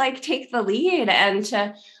afraid to take the lead and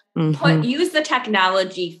to use the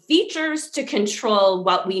technology features to control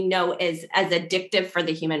what we know is as addictive for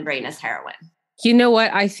the human brain as heroin. You know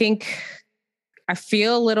what? I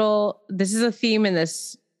feel a little, this is a theme in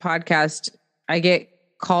this podcast. I get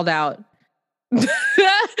called out.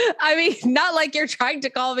 I mean, not like you're trying to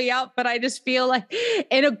call me out, but I just feel like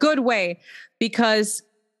in a good way, because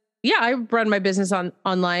I run my business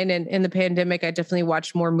online, and in the pandemic, I definitely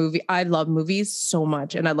watched more movie. I love movies so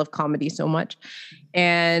much, and I love comedy so much.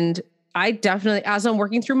 And I definitely, as I'm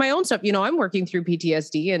working through my own stuff, I'm working through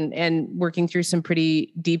PTSD and working through some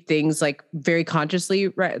pretty deep things, like very consciously,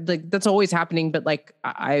 right? Like that's always happening, but like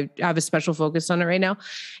I have a special focus on it right now.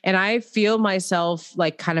 And I feel myself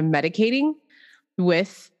like kind of medicating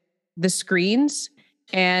with the screens.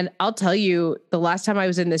 And I'll tell you, the last time I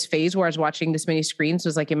was in this phase where I was watching this many screens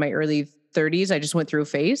was like in my early 30s. I just went through a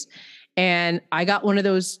phase, and I got one of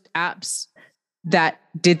those apps that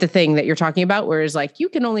did the thing that you're talking about, where it's like, you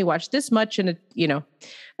can only watch this much in a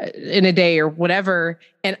day or whatever.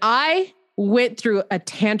 And I went through a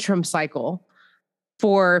tantrum cycle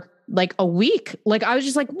for like a week. Like, I was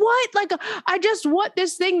just like, what? Like, I just want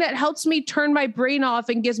this thing that helps me turn my brain off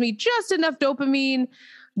and gives me just enough dopamine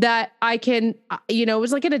that I can, it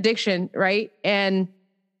was like an addiction. Right. And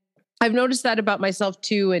I've noticed that about myself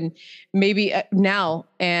too. And maybe now,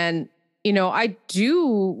 and I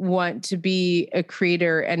do want to be a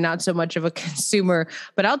creator and not so much of a consumer,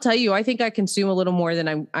 but I'll tell you, I think I consume a little more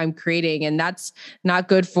than I'm creating, and that's not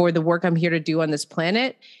good for the work I'm here to do on this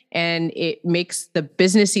planet. And it makes the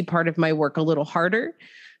businessy part of my work a little harder.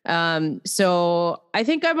 So I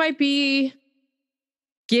think I might be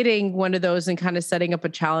getting one of those and kind of setting up a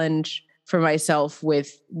challenge for myself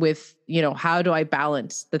with, how do I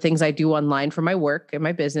balance the things I do online for my work and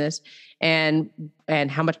my business and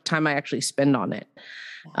how much time I actually spend on it.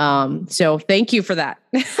 So thank you for that.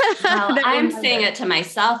 Well, I'm saying it to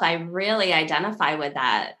myself. I really identify with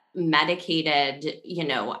that medicated,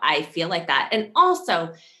 I feel like that. And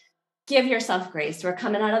also give yourself grace. We're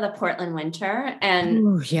coming out of the Portland winter and,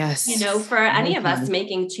 ooh, yes, for any of us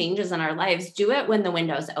making changes in our lives, do it when the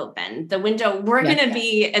window's open. We're going to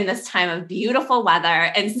be in this time of beautiful weather.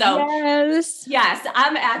 And so, yes,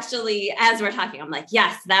 I'm actually, as we're talking, I'm like,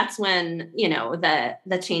 yes, that's when,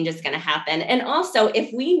 the change is going to happen. And also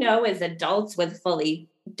if we know as adults with fully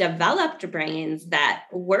developed brains that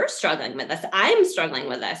we're struggling with this, I'm struggling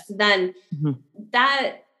with this, then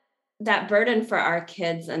that burden for our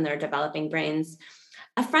kids and their developing brains.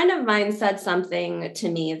 A friend of mine said something to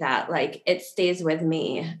me that like, it stays with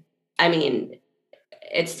me. I mean,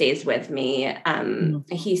 it stays with me.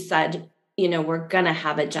 He said, we're going to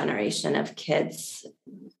have a generation of kids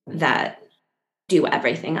that do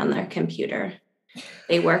everything on their computer.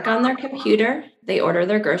 They work on their computer. They order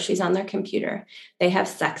their groceries on their computer. They have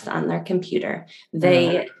sex on their computer.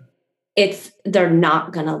 They're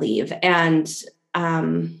not going to leave. And,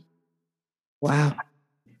 wow.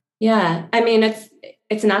 Yeah. I mean,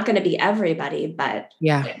 it's not going to be everybody, but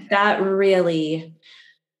that really,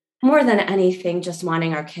 more than anything, just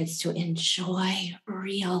wanting our kids to enjoy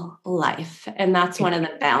real life. And that's one of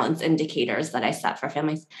the balance indicators that I set for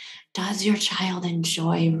families. Does your child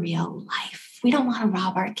enjoy real life? We don't want to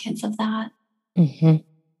rob our kids of that.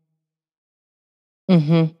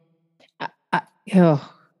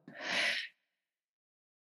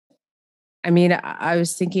 I mean, I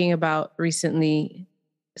was thinking about recently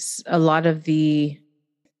a lot of you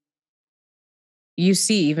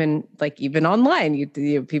see even online,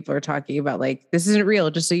 people are talking about like, this isn't real,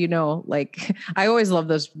 just so you know. Like, I always love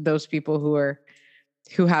those people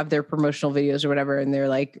who have their promotional videos or whatever, and they're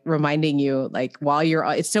like reminding you like while you're,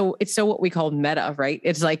 it's so what we call meta, right?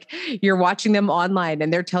 It's like you're watching them online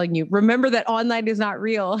and they're telling you, remember that online is not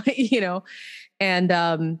real, And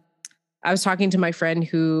I was talking to my friend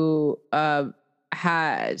who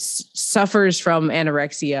suffers from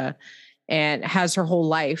anorexia and has her whole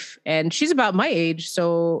life. And she's about my age.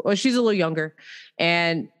 So she's a little younger.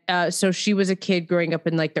 And so she was a kid growing up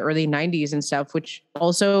in like the early 90s and stuff, which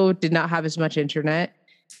also did not have as much internet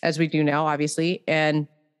as we do now, obviously. And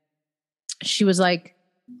she's like,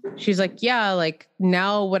 yeah, like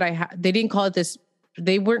now what they didn't call it this.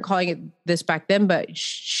 They weren't calling it this back then, but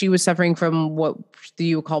she was suffering from what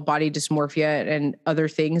you would call body dysmorphia and other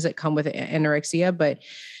things that come with anorexia. But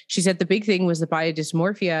she said the big thing was the body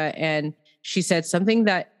dysmorphia. And she said something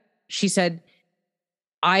that she said,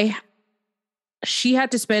 she had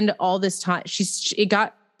to spend all this time.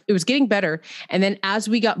 It was getting better. And then as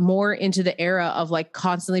we got more into the era of like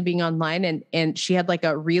constantly being online, and she had like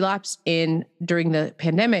a relapse during the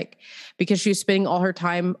pandemic because she was spending all her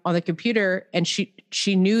time on the computer. And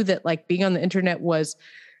she knew that like being on the internet was,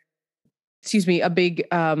 a big,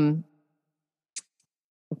 what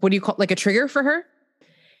do you call it? Like a trigger for her.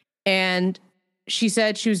 And she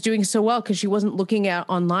said she was doing so well because she wasn't looking at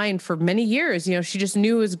online for many years. She just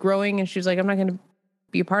knew it was growing and she was like, I'm not going to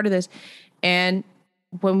be a part of this. And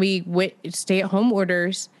when we went stay-at-home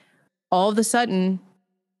orders, all of a sudden,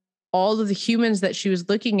 all of the humans that she was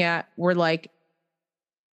looking at were like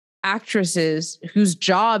actresses whose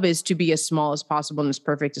job is to be as small as possible and as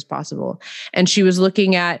perfect as possible. And she was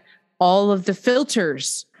looking at all of the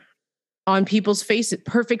filters on people's faces,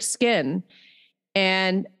 perfect skin.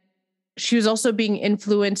 And she was also being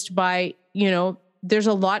influenced by, there's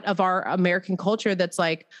a lot of our American culture that's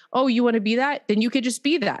like, oh, you want to be that? Then you could just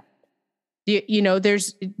be that.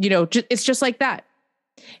 There's, it's just like that.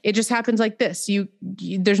 It just happens like this.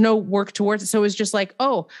 There's no work towards it. So it's just like,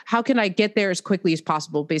 oh, how can I get there as quickly as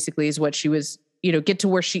possible? Basically is what she was, get to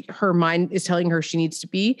where her mind is telling her she needs to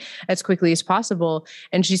be as quickly as possible.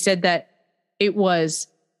 And she said that it was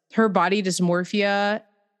her body dysmorphia,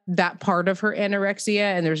 that part of her anorexia.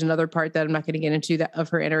 And there's another part that I'm not going to get into that of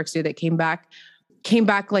her anorexia that came back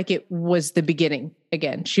like it was the beginning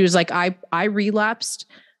again. She was like, I relapsed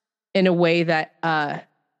in a way that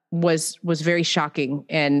was very shocking.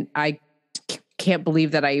 And I can't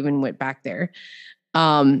believe that I even went back there.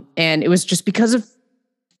 And it was just because of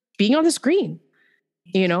being on the screen,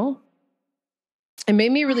 it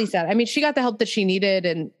made me really sad. I mean, she got the help that she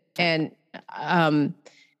needed and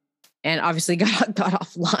obviously got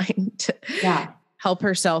offline to help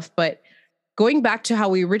herself. But going back to how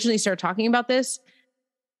we originally started talking about this,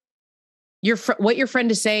 what your friend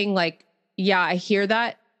is saying, like, yeah, I hear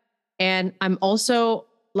that. And I'm also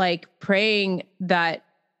like praying that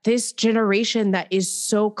this generation that is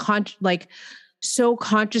so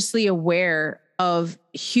consciously aware of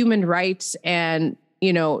human rights and,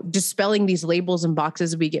 dispelling these labels and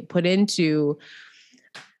boxes we get put into,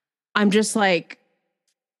 I'm just like,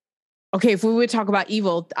 okay, if we would talk about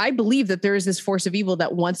evil, I believe that there is this force of evil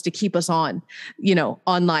that wants to keep us on,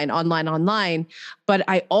 online. But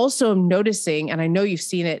I also am noticing, and I know you've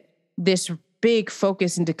seen it, this big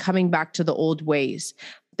focus into coming back to the old ways,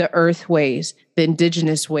 the earth ways, the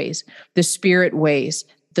indigenous ways, the spirit ways,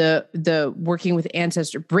 the working with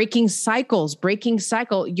ancestors, breaking cycle.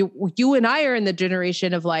 You and I are in the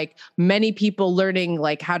generation of like many people learning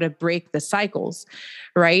like how to break the cycles,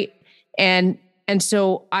 right? And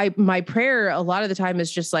so my prayer a lot of the time is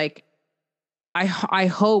just like, I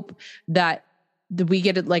hope that we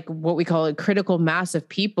get like what we call a critical mass of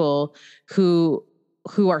people who's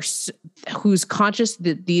conscious,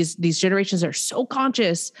 that these generations are so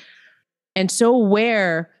conscious and so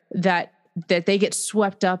aware that they get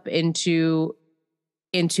swept up into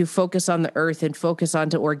focus on the earth and focus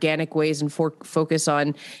onto organic ways and focus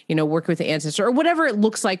on, work with the ancestor or whatever it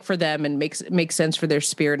looks like for them and makes sense for their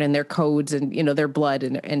spirit and their codes and, their blood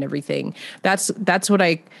and everything. That's what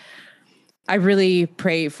I really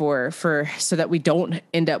pray for so that we don't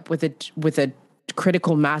end up with a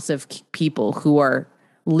critical mass of people who are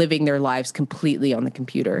living their lives completely on the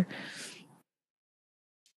computer.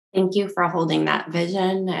 Thank you for holding that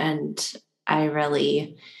vision. And I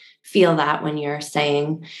really feel that when you're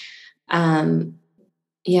saying,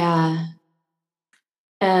 yeah.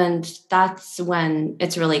 And that's when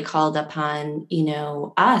it's really called upon,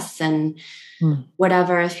 us and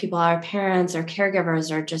whatever, if people are parents or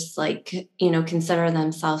caregivers or just like, consider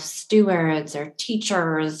themselves stewards or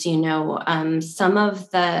teachers, some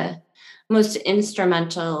of the most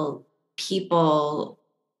instrumental people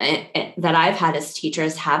that I've had as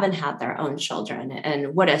teachers haven't had their own children.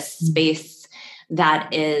 And what a space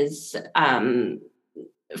that is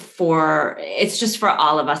it's just for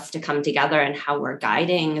all of us to come together and how we're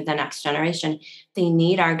guiding the next generation. They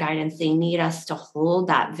need our guidance. They need us to hold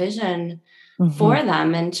that vision for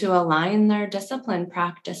them and to align their discipline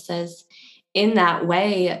practices in that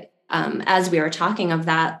way. As we were talking of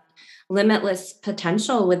that limitless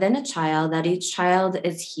potential within a child, that each child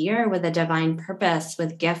is here with a divine purpose,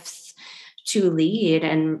 with gifts to lead.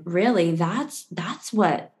 And really that's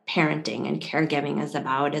what parenting and caregiving is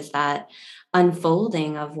about, is that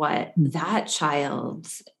unfolding of what that child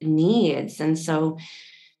needs. And so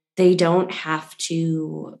they don't have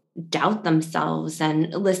to doubt themselves.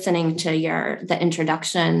 And listening to the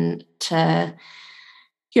introduction to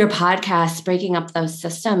your podcast, breaking up those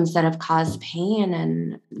systems that have caused pain,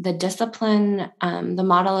 and the discipline, the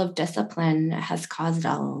model of discipline has caused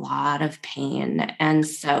a lot of pain. And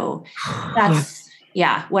so that's,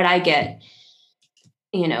 what I get,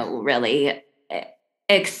 really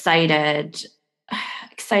excited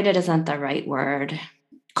isn't the right word,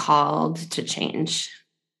 called to change.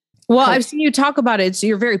 Well, I've seen you talk about it. So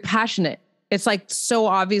you're very passionate. It's like so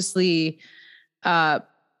obviously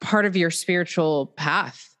part of your spiritual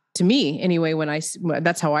path to me anyway.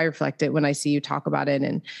 That's how I reflect it when I see you talk about it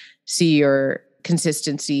and see your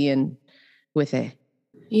consistency and with it.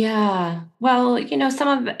 Yeah. Well,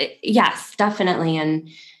 some of it, yes, definitely. And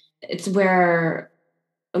it's where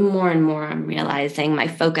more and more I'm realizing my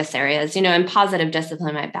focus areas, in positive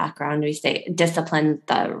discipline, my background, we say discipline,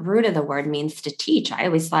 the root of the word means to teach. I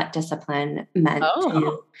always thought discipline meant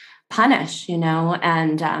to punish,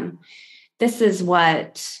 and this is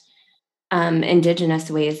what Indigenous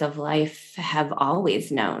ways of life have always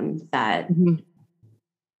known, that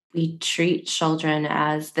we treat children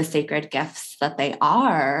as the sacred gifts that they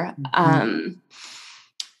are.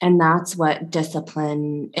 And that's what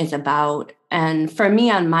discipline is about. And for me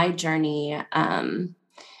on my journey, I've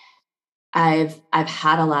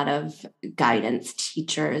had a lot of guidance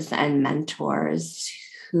teachers and mentors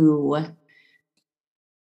who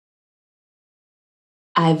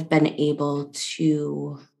I've been able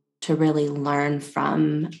to really learn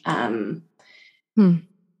from,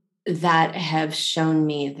 that have shown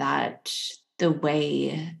me that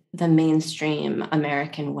the mainstream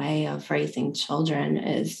American way of raising children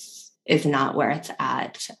is not where it's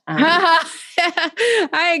at. I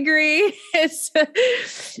agree.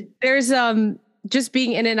 There's just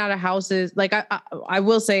being in and out of houses. Like I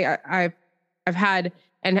will say I've had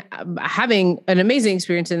and having an amazing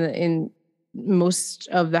experience in most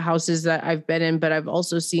of the houses that I've been in, but I've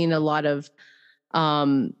also seen a lot of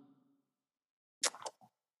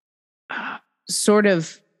sort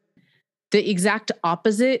of the exact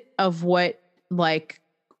opposite of what, like,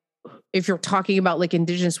 if you're talking about like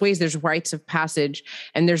Indigenous ways, there's rites of passage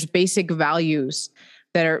and there's basic values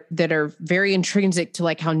that are very intrinsic to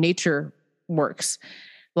like how nature works,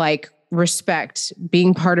 like respect,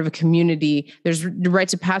 being part of a community. There's the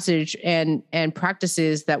rites of passage and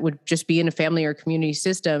practices that would just be in a family or community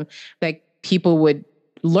system that people would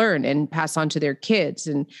learn and pass on to their kids.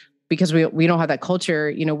 And because we don't have that culture,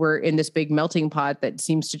 you know, we're in this big melting pot that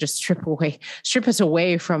seems to just strip us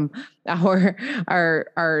away from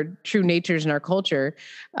our true natures and our culture.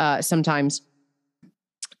 Sometimes,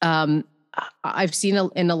 I've seen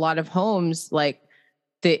in a lot of homes, like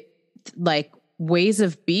ways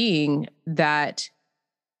of being that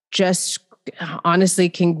just honestly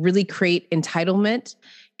can really create entitlement,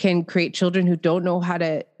 can create children who don't know how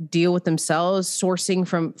to deal with themselves, sourcing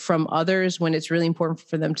from others when it's really important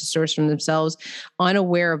for them to source from themselves,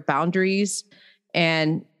 unaware of boundaries.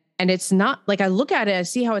 And it's not like, I look at it, I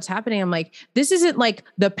see how it's happening. I'm like, this isn't like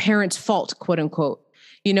the parent's fault, quote unquote.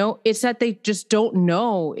 You know, it's that they just don't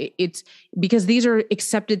know. It's because these are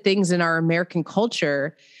accepted things in our American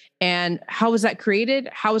culture. And how was that created?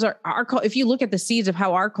 How is our if you look at the seeds of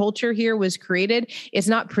how our culture here was created, it's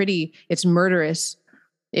not pretty. It's murderous.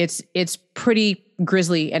 It's pretty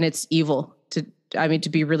grisly, and it's evil, to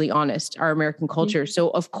be really honest, our American culture. So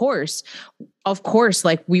of course,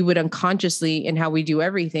 like we would unconsciously in how we do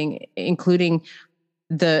everything, including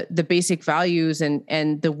the basic values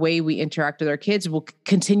and the way we interact with our kids, will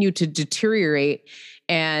continue to deteriorate.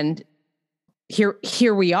 And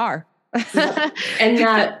here we are. And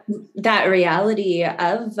that reality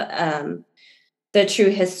of the true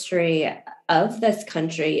history of this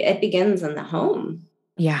country, it begins in the home.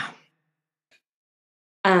 Yeah.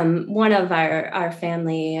 One of our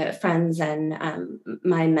family friends and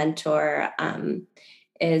my mentor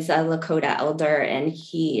is a Lakota elder, and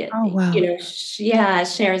he,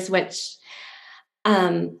 shares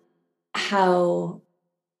how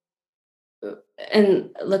in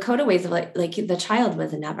Lakota ways of like the child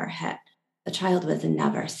was never hit, the child was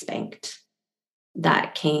never spanked.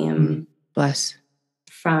 That came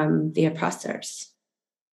from the oppressors.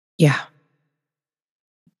 Yeah.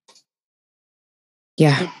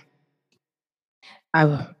 Yeah.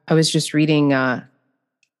 I was just reading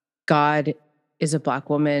God is a Black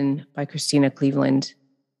Woman by Christina Cleveland,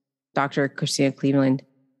 Dr. Christina Cleveland.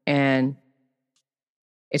 And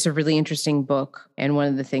it's a really interesting book. And one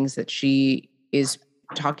of the things that she is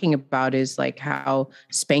talking about is like how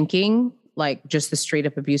spanking, like just the straight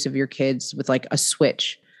up abuse of your kids with like a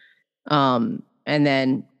switch, and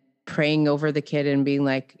then praying over the kid and being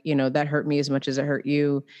like, you know, that hurt me as much as it hurt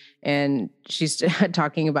you. And she's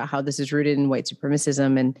talking about how this is rooted in white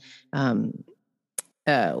supremacism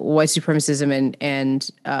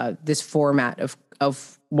and this format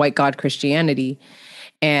of white God Christianity.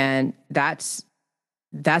 And that's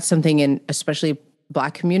something in especially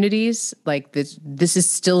Black communities, like this is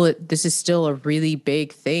still a really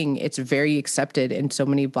big thing. It's very accepted in so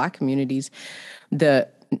many Black communities. The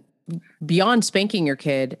beyond spanking your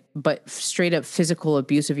kid, but straight up physical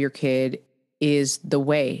abuse of your kid is the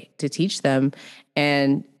way to teach them.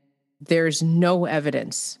 And there's no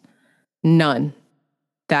evidence, none,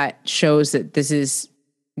 that shows that this is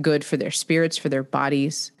good for their spirits, for their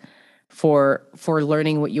bodies, for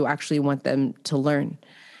learning what you actually want them to learn.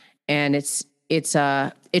 And it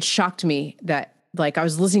shocked me that, like, I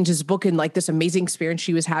was listening to this book and like this amazing experience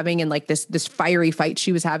she was having and like this fiery fight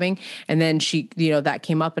she was having. And then she, you know, that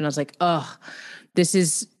came up and I was like, oh, this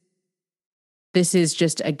is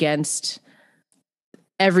just against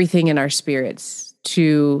everything in our spirits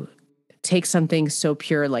to take something so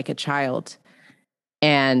pure like a child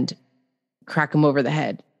and crack them over the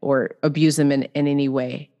head or abuse them in any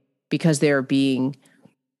way because they're being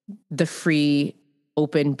the free,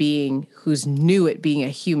 open being who's new at being a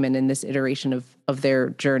human in this iteration of their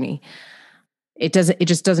journey. It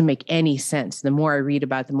just doesn't make any sense. The more I read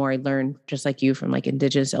about it, the more I learn, just like you, from like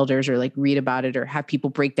Indigenous elders, or like read about it or have people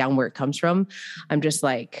break down where it comes from. I'm just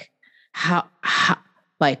like, how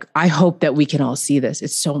like, I hope that we can all see this.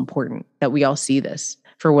 It's so important that we all see this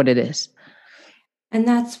for what it is. And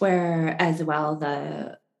that's where, as well,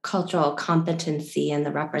 the cultural competency and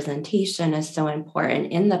the representation is so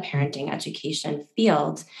important in the parenting education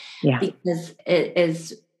field, because it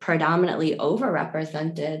is predominantly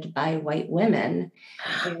overrepresented by white women.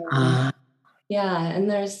 And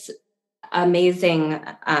there's amazing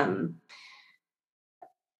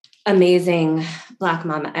Black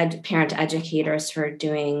mom parent educators who are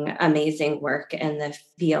doing amazing work in the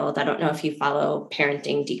field. I don't know if you follow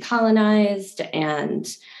Parenting Decolonized, and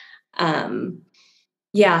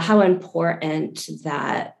how important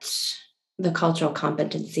that the cultural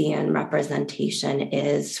competency and representation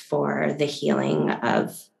is for the healing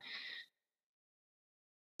of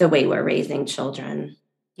the way we're raising children.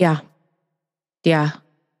 Yeah.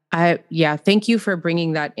 Yeah. Thank you for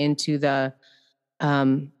bringing that into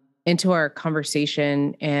our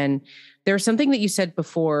conversation. And there was something that you said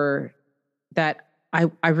before that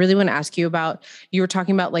I really want to ask you about. You were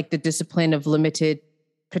talking about like the discipline of limited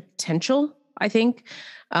potential, I think.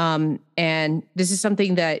 And this is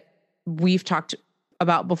something that we've talked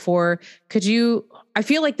about before. I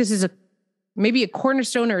feel like this is maybe a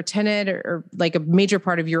cornerstone or a tenet or like a major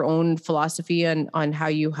part of your own philosophy on how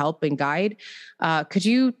you help and guide. Could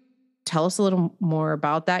you tell us a little more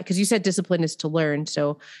about that? Because you said discipline is to learn.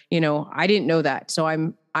 So, I didn't know that. So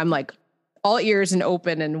I'm like all ears and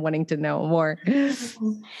open and wanting to know more.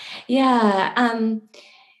 Yeah.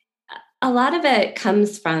 A lot of it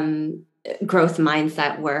comes from growth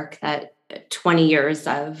mindset work, that 20 years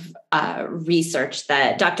of research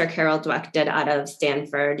that Dr. Carol Dweck did out of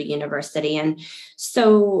Stanford University. And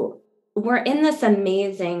so we're in this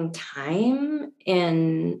amazing time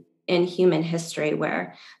in human history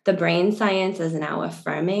where the brain science is now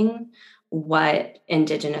affirming what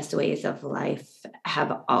indigenous ways of life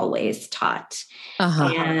have always taught.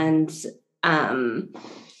 Uh-huh. And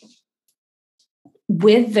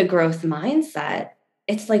with the growth mindset,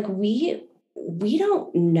 it's like we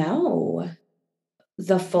don't know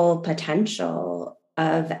the full potential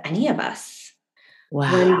of any of us.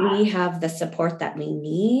 Wow. When we have the support that we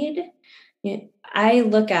need. I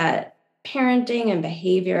look at parenting and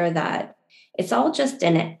behavior that it's all just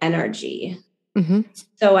an energy. Mm-hmm.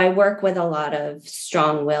 So I work with a lot of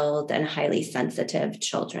strong-willed and highly sensitive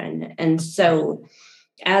children. And so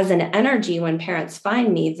as an energy, when parents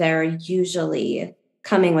find me, they're usually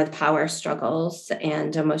coming with power struggles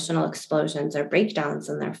and emotional explosions or breakdowns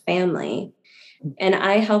in their family. And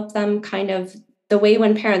I help them kind of, the way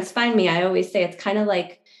when parents find me, I always say it's kind of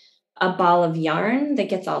like a ball of yarn that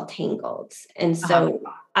gets all tangled. And so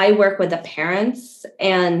I work with the parents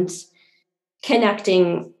and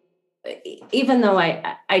connecting, even though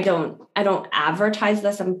I don't advertise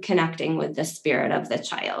this, I'm connecting with the spirit of the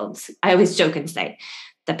child. I always joke and say,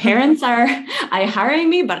 the parents are hiring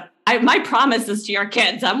me, but my promise is to your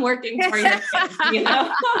kids. I'm working for your kids,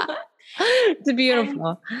 It's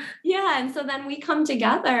beautiful. And so then we come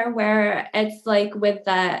together where it's like with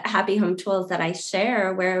the Happy Home tools that I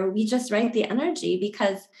share, where we just write the energy,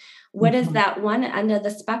 because what is that one end of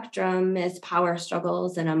the spectrum is power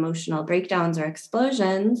struggles and emotional breakdowns or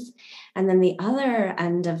explosions. And then the other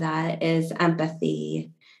end of that is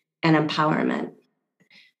empathy and empowerment.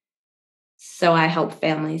 So I help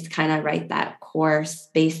families kind of write that course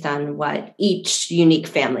based on what each unique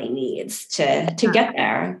family needs to get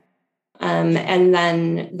there. And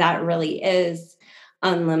then that really is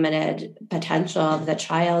unlimited potential of the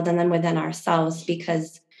child and then within ourselves,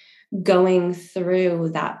 because going through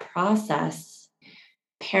that process,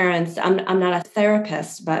 parents, I'm not a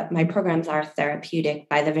therapist, but my programs are therapeutic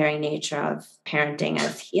by the very nature of parenting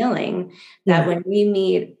as healing, that when we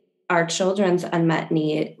meet our children's unmet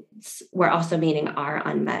needs, we're also meeting our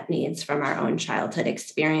unmet needs from our own childhood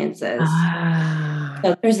experiences.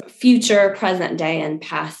 So there's future, present day, and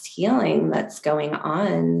past healing that's going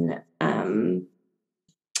on.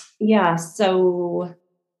 So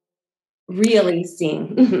really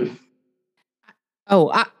seeing.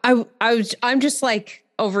 I'm just like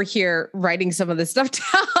over here writing some of this stuff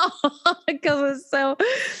down because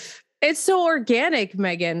it's so organic,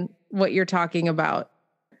 Megan, what you're talking about.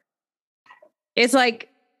 It's like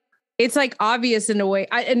obvious in a way.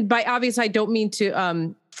 And by obvious, I don't mean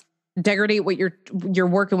to degrade what your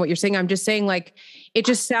work and what you're saying. I'm just saying, like, it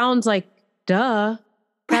just sounds like, duh.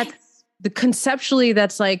 That's conceptually,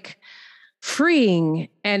 that's like freeing,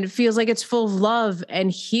 and it feels like it's full of love and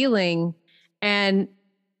healing. And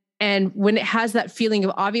when it has that feeling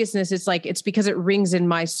of obviousness, it's like, it's because it rings in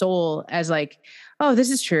my soul as like, oh, this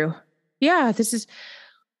is true. Yeah, this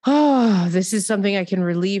is something I can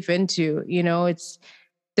relieve into, it's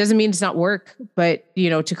doesn't mean it's not work, but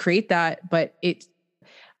to create that, but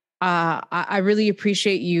I really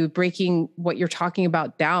appreciate you breaking what you're talking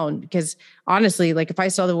about down, because honestly, like if I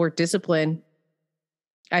saw the word discipline,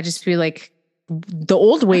 I just feel like the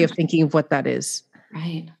old way of thinking of what that is.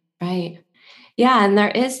 Right. Yeah. And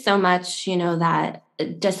there is so much, that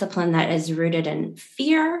discipline that is rooted in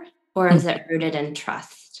fear, or is it rooted in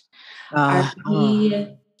trust? Are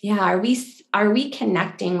we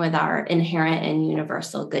connecting with our inherent and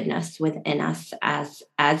universal goodness within us as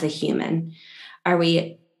a human? Are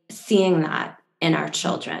we seeing that in our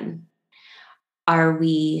children? Are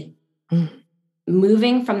we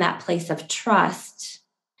moving from that place of trust?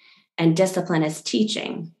 And discipline is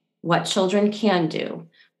teaching what children can do,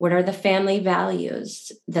 What are the family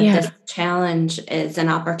values that this challenge is an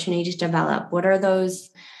opportunity to develop? What are those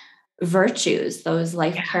virtues, those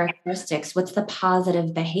life characteristics? What's the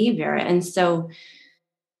positive behavior? And so,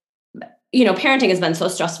 parenting has been so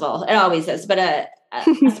stressful. It always is, but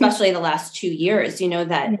especially the last 2 years,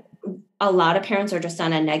 that a lot of parents are just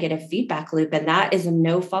on a negative feedback loop, and that is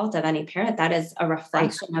no fault of any parent. That is a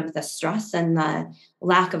reflection of the stress and the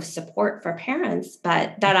lack of support for parents.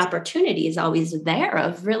 But that opportunity is always there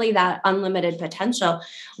of really that unlimited potential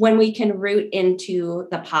when we can root into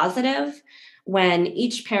the positive, when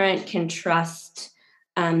each parent can trust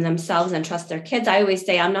themselves and trust their kids. I always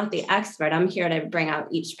say, I'm not the expert. I'm here to bring out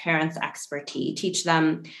each parent's expertise, teach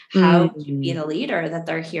them how to be the leader that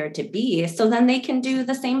they're here to be. So then they can do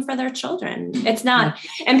the same for their children. It's not,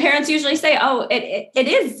 and parents usually say, oh,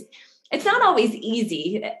 it's not always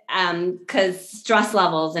easy because stress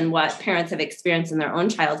levels and what parents have experienced in their own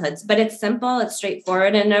childhoods, but it's simple, it's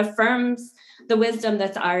straightforward, and affirms the wisdom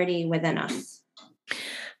that's already within us.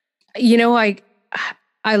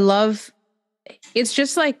 I love, it's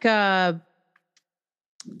just like, there's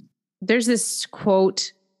this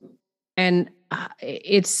quote, and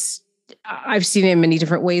I've seen it in many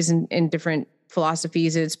different ways in different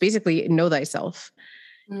philosophies. It's basically know thyself.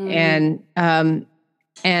 And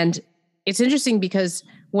it's interesting because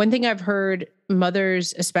one thing I've heard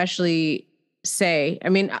mothers especially say, I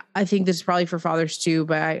mean, I think this is probably for fathers too,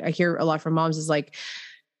 but I hear a lot from moms is like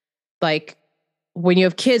when you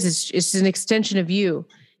have kids, it's an extension of you.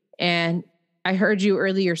 And I heard you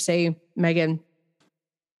earlier say, Megan,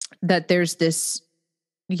 that there's this,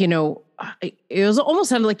 it was almost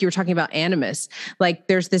sounded like you were talking about animus. Like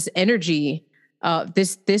there's this energy,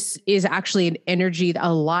 this is actually an energy,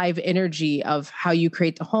 a live energy of how you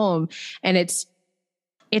create the home. And it's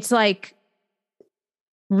like,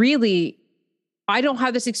 really, I don't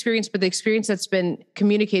have this experience, but the experience that's been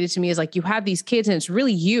communicated to me is like, you have these kids and it's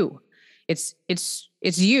really you. It's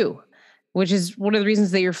you, which is one of the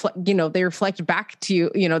reasons they reflect back to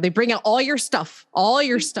you. They bring out all your stuff,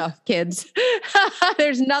 kids.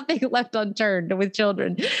 There's nothing left unturned with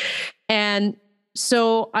children. And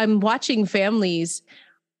so I'm watching families,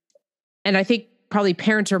 and I think probably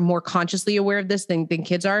parents are more consciously aware of this than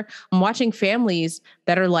kids are. I'm watching families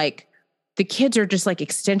that are like, the kids are just like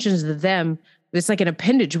extensions of them. It's like an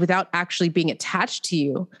appendage without actually being attached to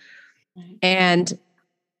you. Right. And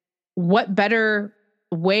what better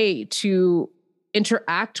way to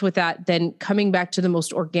interact with that than coming back to the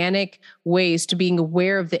most organic ways, to being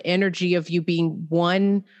aware of the energy of you being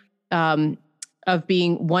one, of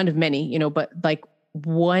being one of many, but like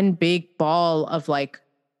one big ball of like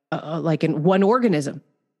in one organism.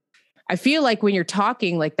 I feel like when you're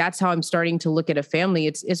talking, like that's how I'm starting to look at a family.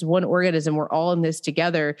 It's one organism. We're all in this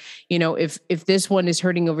together. If this one is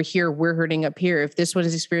hurting over here, we're hurting up here. If this one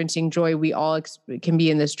is experiencing joy, we all can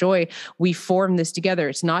be in this joy. We form this together.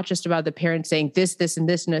 It's not just about the parent saying this, and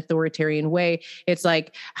this in an authoritarian way. It's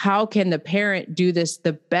like, how can the parent do this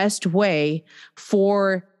the best way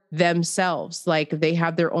for themselves? Like they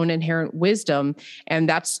have their own inherent wisdom. And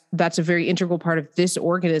that's a very integral part of this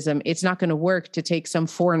organism. It's not going to work to take some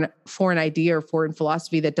foreign idea or foreign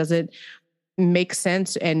philosophy that doesn't make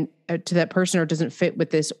sense and to that person or doesn't fit with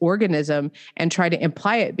this organism and try to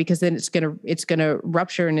imply it, because then it's going to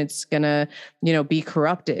rupture and it's going to, be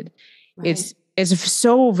corrupted. Right. It's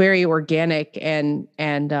so very organic and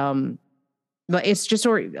it's just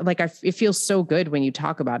like, it feels so good when you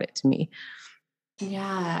talk about it to me.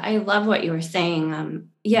 Yeah, I love what you were saying.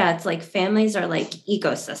 It's like families are like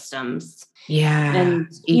ecosystems. Yeah. And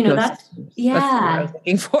that's what I was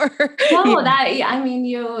looking for.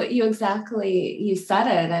 You exactly, you said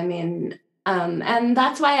it. I mean, and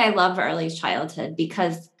that's why I love early childhood,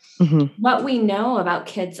 because what we know about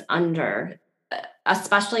kids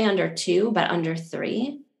especially under 2, but under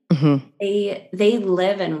 3, they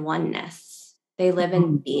live in oneness. They live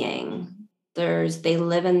in being. They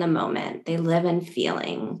live in the moment, they live in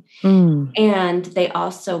feeling. And they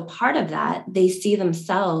also, part of that, they see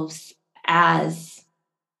themselves as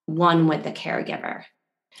one with the caregiver.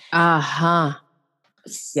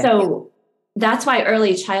 So that's why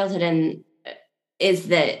early childhood is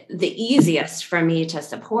the easiest for me to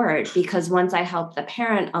support, because once I help the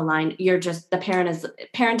parent align,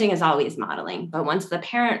 parenting is always modeling. But once the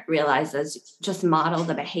parent realizes, just model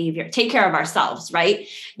the behavior, take care of ourselves, right?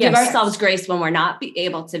 Give ourselves grace when we're not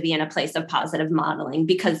able to be in a place of positive modeling,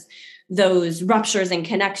 because those ruptures in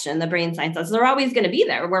connection, the brain science says, they're always going to be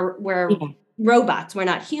there. We're robots, we're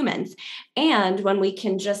not humans. And when we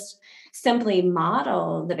can just simply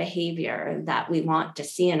model the behavior that we want to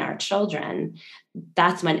see in our children,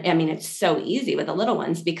 that's when, I mean, it's so easy with the little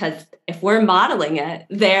ones, because if we're modeling it,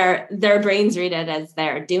 their brains read it as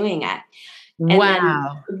they're doing it. And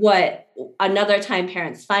wow. then what another time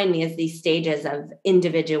parents find me is these stages of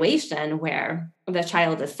individuation where the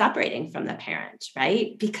child is separating from the parent,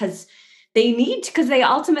 right? Because they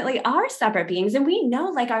ultimately are separate beings. And we know,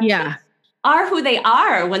 like, our kids are who they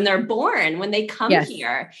are when they're born, when they come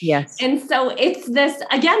here. Yes. And so it's this,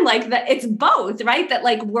 again, like it's both, right? That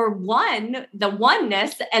like we're one, the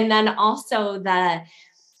oneness, and then also the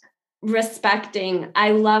respecting.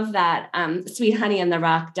 I love that Sweet Honey in the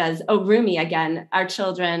Rock does. Oh, Rumi, again, our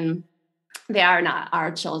children, they are not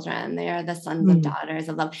our children. They are the sons and daughters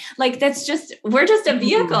of love. Like, that's just, we're just a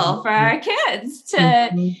vehicle for our kids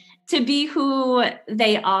to be who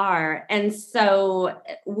they are. And so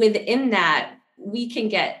within that, we can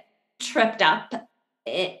get tripped up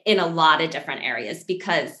in a lot of different areas,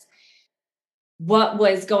 because what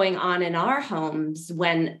was going on in our homes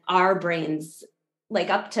when our brains, like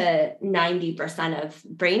up to 90% of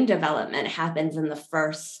brain development happens in the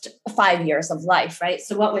first 5 years of life, right?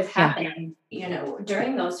 So what was happening,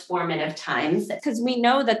 during those formative times, because we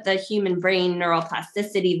know that the human brain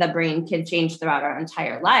neuroplasticity, the brain can change throughout our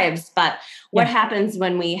entire lives. But what happens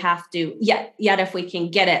when we have to, yet if we can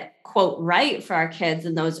get it, quote, right for our kids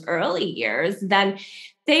in those early years, then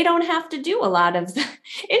they don't have to do a lot of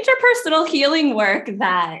interpersonal healing work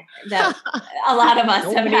that a lot of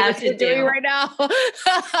us have had to do right now.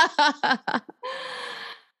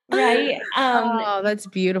 Right. Oh, that's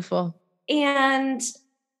beautiful. And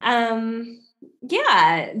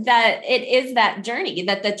that it is that journey,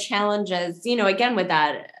 that the challenges, again, with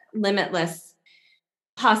that limitless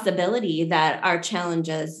possibility, that our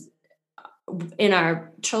challenges in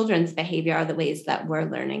our children's behavior are the ways that we're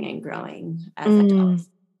learning and growing as adults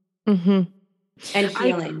and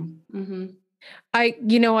healing. I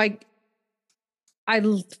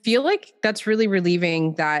feel like that's really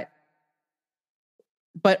relieving, that,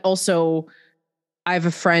 but also I have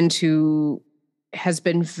a friend who has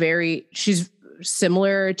been she's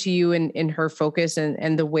similar to you in her focus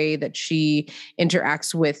and the way that she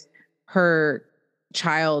interacts with her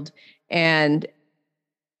child. And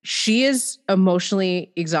she is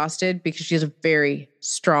emotionally exhausted because she has a very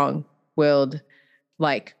strong-willed,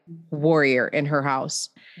 like, warrior in her house.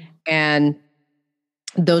 And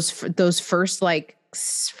those first, like,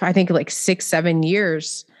 I think like 6-7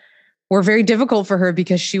 years were very difficult for her,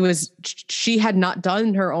 because she had not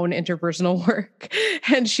done her own interpersonal work,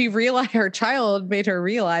 and her child made her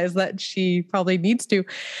realize that she probably needs to.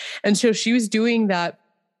 And so she was doing that,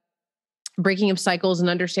 breaking up cycles and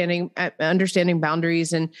understanding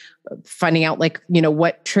boundaries, and finding out, like,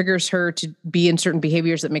 what triggers her to be in certain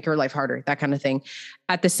behaviors that make her life harder, that kind of thing.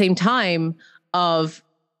 At the same time of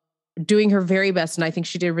doing her very best. And I think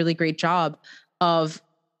she did a really great job of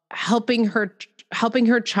helping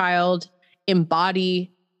her child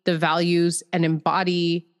embody the values and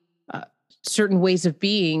embody certain ways of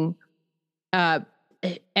being. And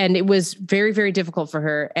it was very, very difficult for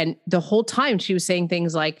her. And the whole time she was saying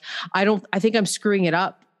things like, I think I'm screwing it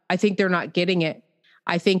up. I think they're not getting it.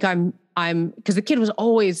 I think I'm, because the kid was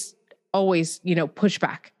always,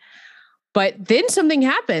 pushback. But then something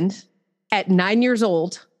happened at 9 years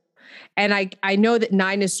old. And I know that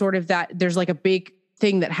 9 is sort of that, there's like a big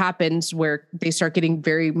thing that happens where they start getting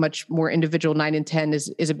very much more individual. 9 and 10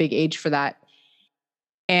 is a big age for that.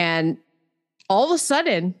 And all of a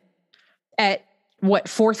sudden, at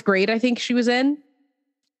fourth grade, I think she was in,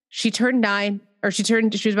 she turned 9, or she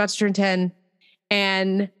was about to turn 10,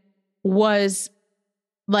 and was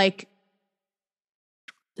like,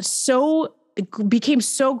 became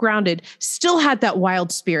so grounded, still had that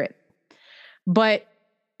wild spirit, but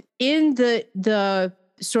in the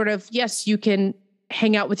sort of, yes, you can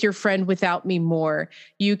hang out with your friend without me more.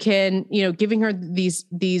 You can, giving her these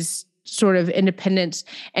sort of independence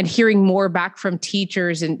and hearing more back from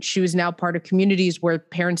teachers. And she was now part of communities where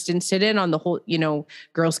parents didn't sit in on the whole,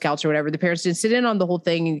 Girl Scouts or whatever. The parents didn't sit in on the whole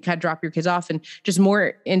thing, and you kind of drop your kids off, and just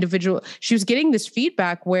more individual. She was getting this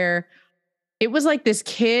feedback where it was like this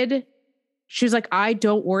kid, she was like, I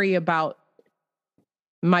don't worry about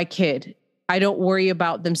my kid. I don't worry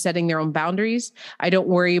about them setting their own boundaries. I don't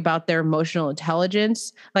worry about their emotional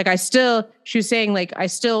intelligence. Like she was saying, like, I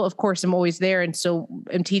still, of course, am always there, and so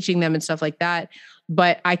am teaching them and stuff like that.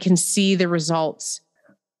 But I can see the results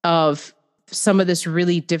of some of this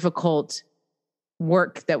really difficult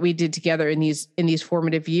work that we did together in these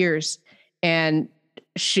formative years. And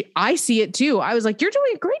I see it too. I was like, you're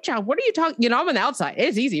doing a great job. What are you talking? I'm on the outside.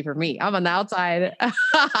 It's easy for me. I'm on the outside.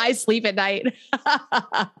 I sleep at night.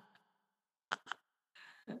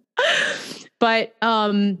 But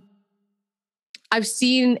I've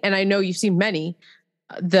seen, and I know you've seen many,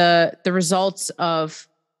 the results of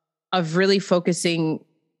really focusing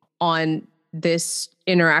on this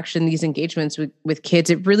interaction, these engagements with kids.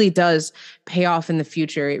 It really does pay off in the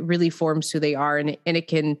future. It really forms who they are. And it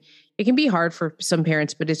can be hard for some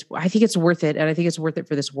parents, but I think it's worth it. And I think it's worth it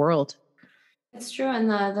for this world. It's true. And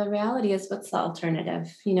the reality is, what's the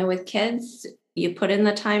alternative? With kids, you put in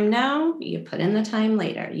the time now, you put in the time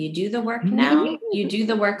later. You do the work now, you do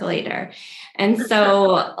the work later. And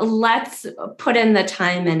so let's put in the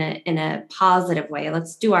time in a positive way.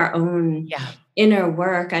 Let's do our own inner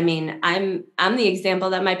work. I mean, I'm the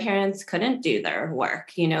example that my parents couldn't do their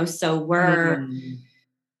work, so we're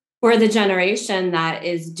the generation that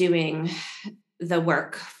is doing the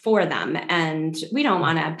work for them. And we don't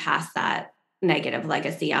want to pass that negative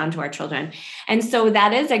legacy onto our children. And so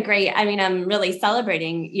that is I'm really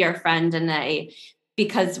celebrating your friend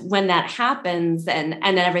because when that happens and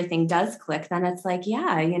everything does click, then it's like,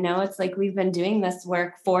 it's like we've been doing this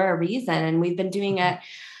work for a reason, and we've been doing it.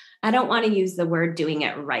 I don't want to use the word doing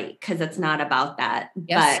it right, because it's not about that.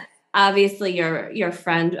 Yes. But obviously your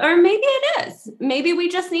friend, or maybe it is, maybe we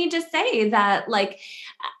just need to say that, like,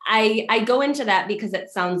 I go into that because it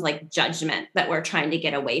sounds like judgment that we're trying to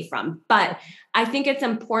get away from. But I think it's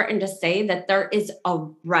important to say that there is a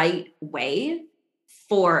right way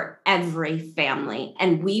for every family.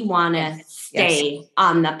 And we want to stay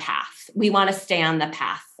on the path. We want to stay on the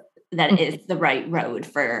path that is the right road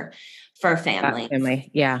for family.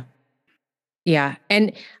 Family. Yeah. Yeah.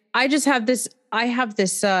 And I have this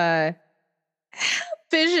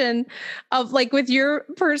vision of, like, with your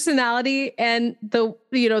personality and the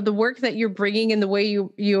work that you're bringing and the way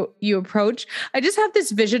you approach. I just have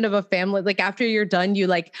this vision of a family, like, after you're done, you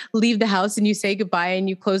like leave the house and you say goodbye and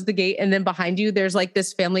you close the gate, and then behind you there's like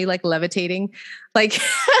this family like levitating, like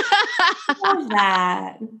love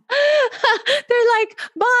that. They're like,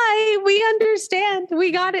 bye, we understand,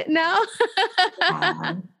 we got it now.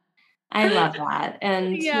 I love that.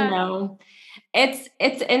 And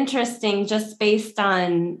it's interesting, just based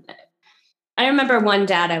on, I remember one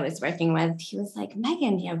dad I was working with, he was like,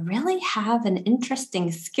 Megan, you really have an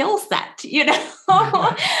interesting skill set,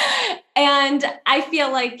 And I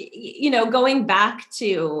feel like, going back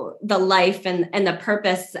to the life and the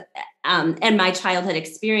purpose and my childhood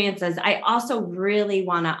experiences, I also really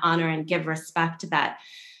want to honor and give respect that,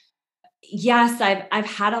 yes, I've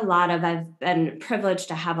been privileged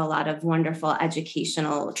to have a lot of wonderful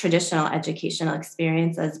traditional educational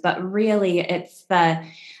experiences, but really it's the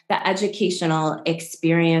educational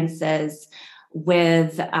experiences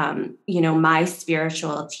with, my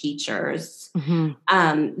spiritual teachers,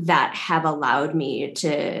 that have allowed me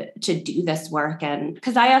to do this work. And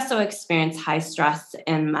because I also experienced high stress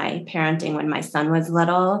in my parenting when my son was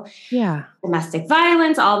little, domestic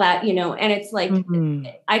violence, all that, and it's like,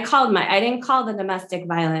 I didn't call the domestic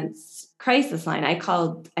violence crisis line. I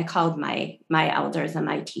called my elders and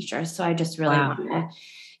my teachers. So I just really want to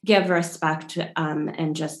give respect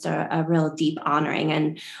and just a real deep honoring.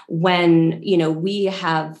 And when, we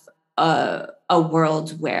have a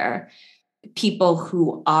world where people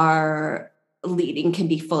who are leading can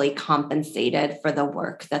be fully compensated for the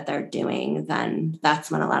work that they're doing, then that's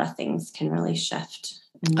when a lot of things can really shift.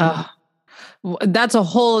 That's a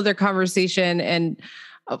whole other conversation. And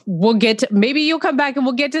we'll get to, maybe you'll come back and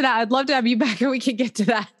we'll get to that. I'd love to have you back and we can get to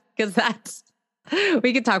that, because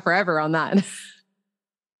we could talk forever on that.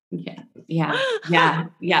 Yes.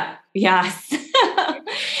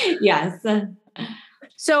 Yes.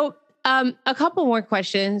 So, a couple more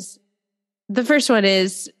questions. The first one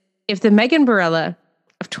is, if the Megan Barela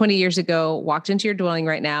of 20 years ago walked into your dwelling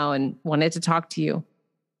right now and wanted to talk to you,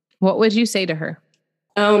 what would you say to her?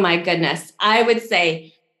 Oh my goodness. I would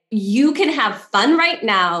say, you can have fun right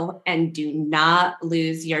now and do not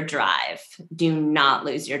lose your drive. Do not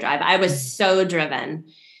lose your drive. I was so driven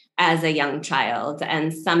as a young child,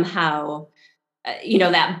 and somehow,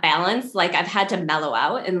 that balance, like, I've had to mellow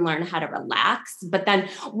out and learn how to relax. But then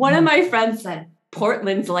one of my friends said,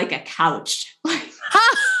 Portland's like a couch.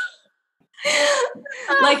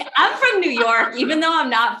 Like, I'm from New York, even though I'm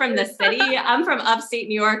not from the city, I'm from upstate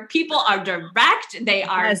New York. People are direct. They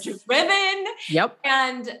are driven. Yep.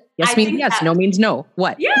 And yes means yes, no means no.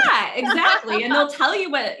 What? Yeah, exactly. And they'll tell you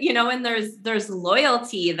what, and there's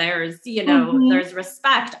loyalty, there's, there's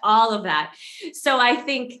respect, all of that. So I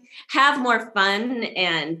think have more fun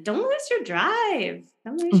and don't lose your drive.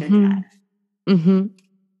 Don't lose your drive. Mm-hmm.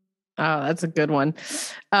 Oh, that's a good one.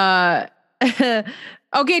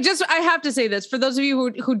 Okay, I have to say this for those of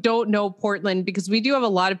you who don't know Portland, because we do have a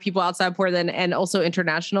lot of people outside Portland and also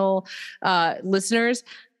international listeners.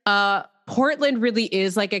 Portland really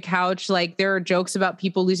is like a couch. Like there are jokes about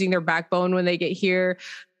people losing their backbone when they get here.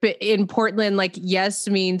 But in Portland, like yes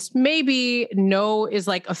means maybe, no is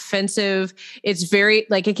like offensive. It's very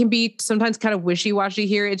like, it can be sometimes kind of wishy-washy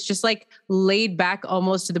here. It's just like laid back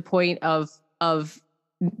almost to the point of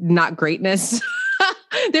not greatness.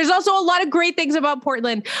 There's also a lot of great things about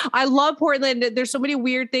Portland. I love Portland. There's so many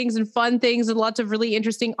weird things and fun things and lots of really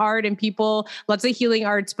interesting art and people, lots of healing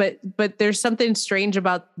arts, but there's something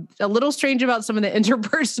a little strange about some of the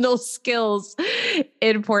interpersonal skills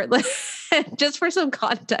in Portland. Just for some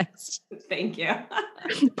context. Thank you.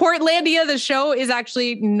 Portlandia, the show, is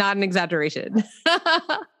actually not an exaggeration.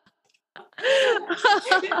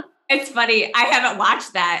 It's funny. I haven't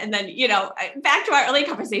watched that. And then, back to our early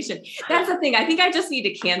conversation. That's the thing. I think I just need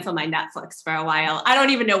to cancel my Netflix for a while. I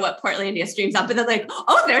don't even know what Portlandia streams up, but they're like,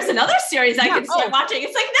 oh, there's another series I can start watching.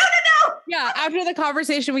 It's like, no. Yeah. After the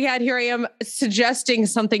conversation we had, here I am suggesting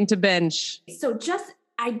something to binge. So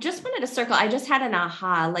I just wanted to circle. I just had an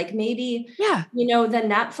aha, like maybe, the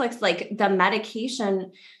Netflix, like the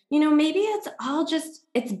medication, maybe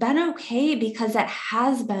it's been okay because it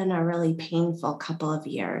has been a really painful couple of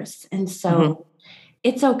years. And so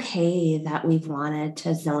it's okay that we've wanted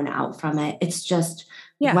to zone out from it. It's just,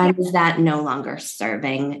 when is that no longer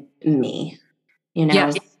serving me,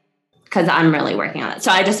 because I'm really working on it.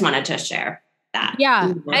 So I just wanted to share that.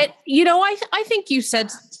 Yeah. I think you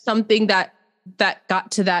said something that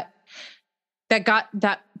got to that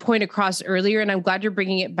point across earlier. And I'm glad you're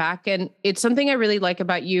bringing it back. And it's something I really like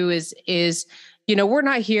about you is, we're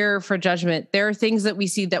not here for judgment. There are things that we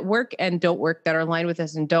see that work and don't work, that are aligned with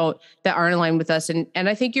us and that aren't aligned with us. And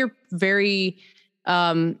I think you're very,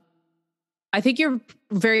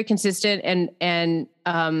 consistent and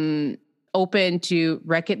open to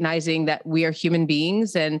recognizing that we are human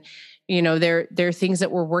beings and, there are things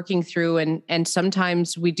that we're working through and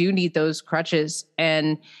sometimes we do need those crutches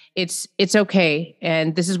and it's okay.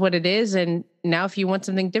 And this is what it is. And now if you want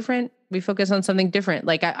something different, we focus on something different.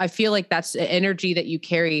 Like I feel like that's the energy that you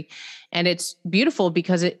carry and it's beautiful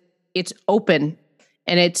because it's open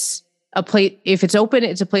and it's a place. If it's open,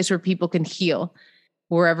 it's a place where people can heal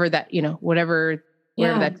wherever that, whatever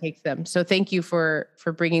that takes them. So thank you for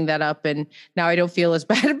bringing that up. And now I don't feel as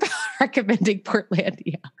bad about recommending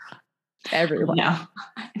Portlandia. Everyone. No.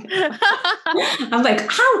 I'm like,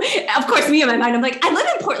 how? Of course, me in my mind, I'm like, I live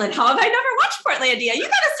in Portland. How have I never watched Portlandia? You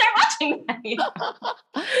got to start watching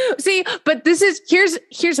that. See, but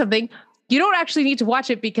here's something. You don't actually need to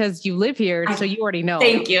watch it because you live here, so you already know.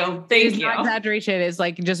 Thank you. Thank you. Exaggeration is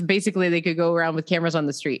like just basically they could go around with cameras on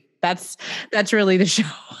the street. That's really the show.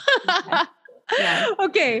 Yeah.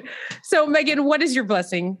 Okay. So Megan, what is your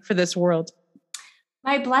blessing for this world?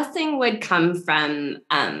 My blessing would come from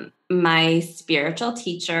my spiritual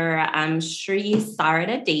teacher, Sri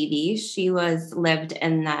Sarada Devi. She lived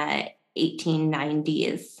in the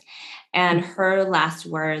 1890s, and her last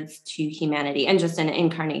words to humanity, and just an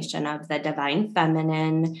incarnation of the divine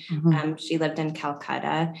feminine, she lived in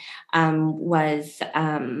Calcutta, was,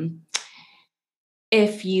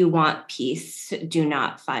 if you want peace, do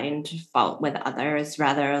not find fault with others,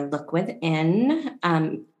 rather look within.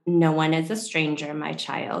 No one is a stranger, my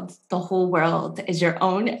child. The whole world is your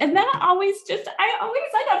own. And that I always end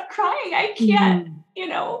up crying. I can't,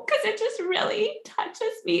 because it just really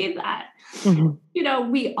touches me that,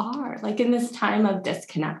 we are like in this time of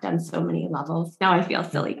disconnect on so many levels. Now I feel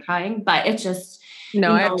silly crying, but it's just,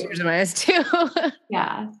 I have tears in my eyes too.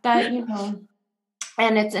 Yeah, that,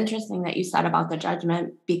 and it's interesting that you said about the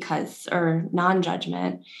judgment or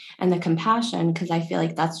non-judgment and the compassion, because I feel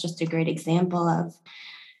like that's just a great example of,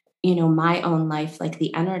 my own life, like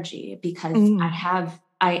the energy, because I've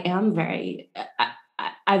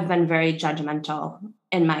been very judgmental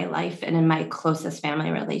in my life and in my closest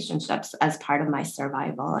family relationships as part of my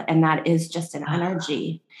survival. And that is just an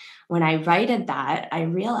energy. When I righted that, I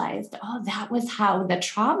realized, that was how the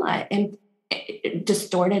trauma it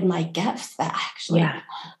distorted my gifts, that actually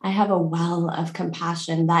I have a well of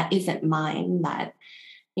compassion that isn't mine, that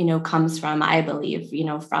comes from, I believe,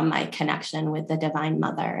 from my connection with the Divine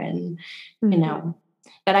Mother, and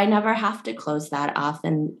that I never have to close that off.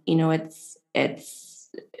 And it's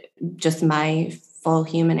just my full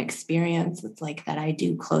human experience. It's like that I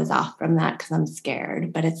do close off from that because I'm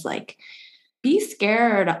scared. But it's like, be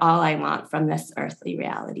scared all I want from this earthly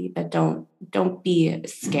reality, but don't be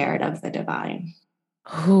scared of the divine.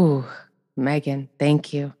 Ooh, Megan,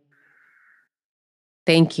 thank you.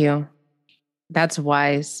 Thank you. That's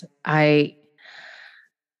wise. I'm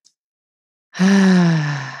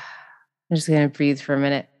just going to breathe for a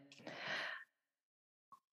minute.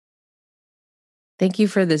 Thank you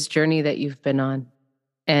for this journey that you've been on.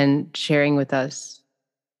 and sharing with us.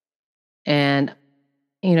 And,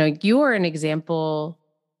 you are an example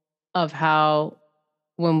of how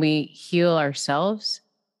when we heal ourselves,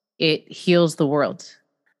 it heals the world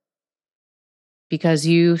because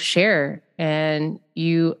you share and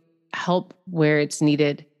you help where it's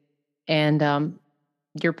needed. And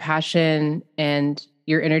your passion and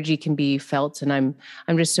your energy can be felt. And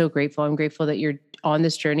I'm just so grateful. I'm grateful that you're on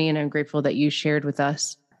this journey, and I'm grateful that you shared with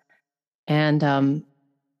us. And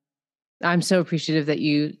I'm so appreciative that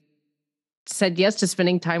you said yes to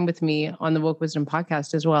spending time with me on the Woke Wisdom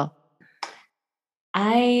podcast as well.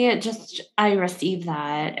 I receive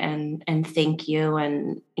that and thank you.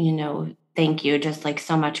 And, thank you. Just like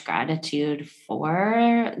so much gratitude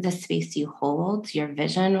for the space you hold, your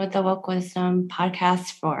vision with the Woke Wisdom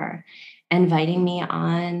podcast, for inviting me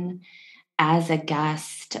on as a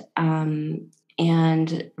guest.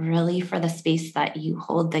 And really for the space that you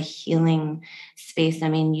hold, the healing space. I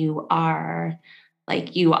mean, you are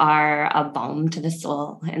a balm to the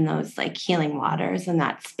soul in those like healing waters in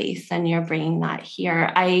that space, and you're bringing that here.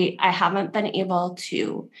 I haven't been able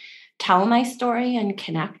to tell my story and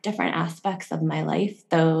connect different aspects of my life.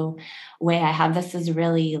 The way I have this is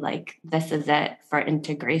really like, this is it for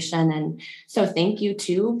integration. And so thank you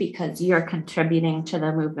too, because you're contributing to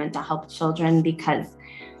the movement to help children, because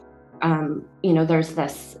there's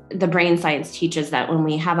the brain science teaches that when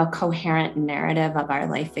we have a coherent narrative of our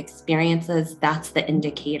life experiences, that's the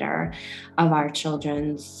indicator of our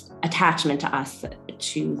children's attachment to us,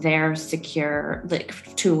 to their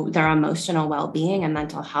to their emotional well-being and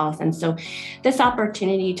mental health. And so this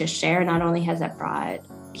opportunity to share, not only has it brought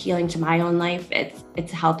healing to my own life,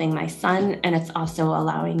 it's helping my son, and it's also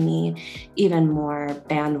allowing me even more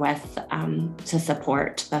bandwidth to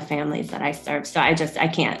support the families that I serve. So I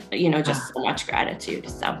can't, just so much gratitude.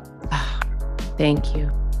 So thank you.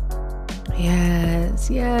 Yes.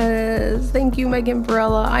 Thank you, Megan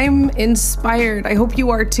Barela. I'm inspired. I hope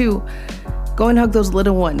you are too. Go and hug those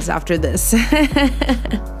little ones after this.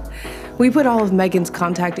 We put all of Megan's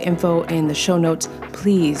contact info in the show notes.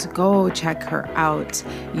 Please go check her out.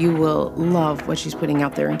 You will love what she's putting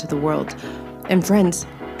out there into the world. And friends,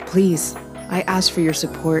 please, I ask for your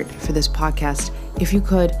support for this podcast. If you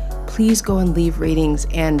could, please go and leave ratings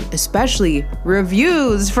and especially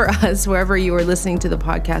reviews for us wherever you are listening to the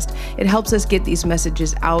podcast. It helps us get these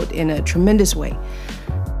messages out in a tremendous way.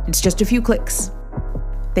 It's just a few clicks.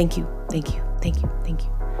 Thank you.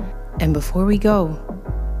 And before we go,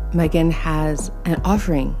 Megan has an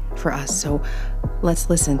offering for us, so let's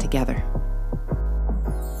listen together.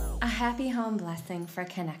 A happy home blessing for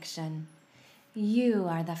connection. You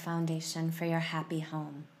are the foundation for your happy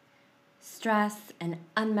home. Stress and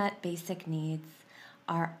unmet basic needs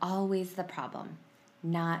are always the problem,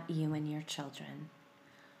 not you and your children.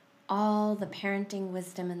 All the parenting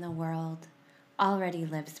wisdom in the world already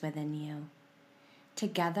lives within you.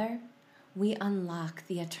 Together, we unlock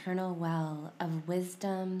the eternal well of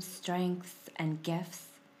wisdom, strengths, and gifts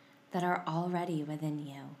that are already within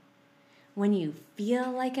you. When you feel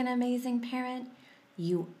like an amazing parent,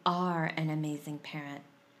 you are an amazing parent.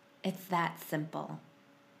 It's that simple.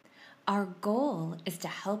 Our goal is to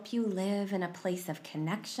help you live in a place of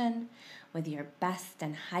connection with your best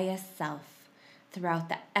and highest self throughout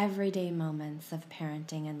the everyday moments of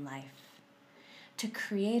parenting and life. To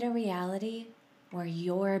create a reality where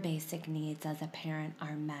your basic needs as a parent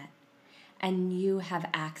are met and you have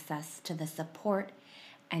access to the support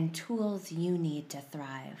and tools you need to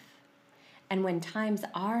thrive. And when times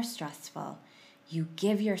are stressful, you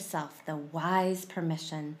give yourself the wise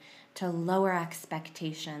permission to lower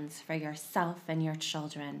expectations for yourself and your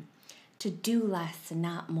children, to do less,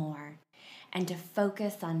 not more, and to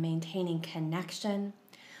focus on maintaining connection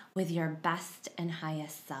with your best and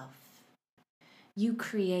highest self. You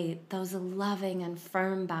create those loving and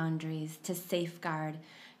firm boundaries to safeguard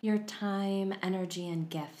your time, energy, and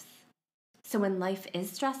gifts. So when life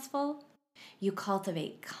is stressful, you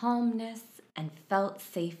cultivate calmness and felt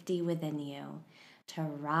safety within you to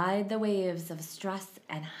ride the waves of stress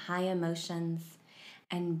and high emotions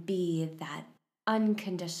and be that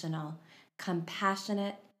unconditional,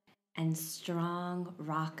 compassionate, and strong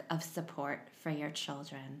rock of support for your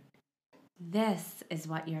children. This is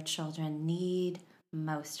what your children need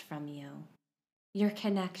most from you. Your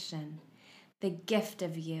connection, the gift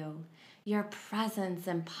of you, your presence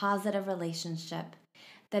and positive relationship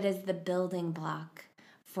that is the building block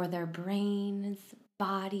for their brains,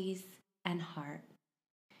 bodies, and heart.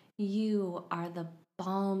 You are the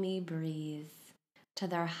balmy breeze to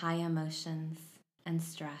their high emotions and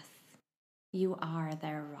stress. You are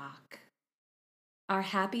their rock. Our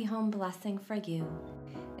happy home blessing for you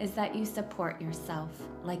is that you support yourself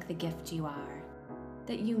like the gift you are,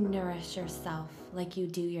 that you nourish yourself like you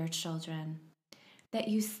do your children, that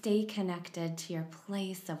you stay connected to your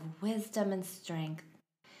place of wisdom and strength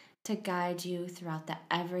to guide you throughout the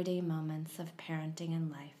everyday moments of parenting and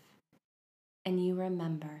life. And you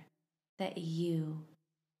remember that you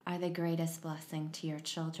are the greatest blessing to your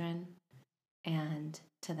children and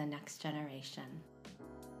to the next generation.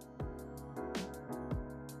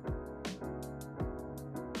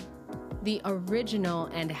 The original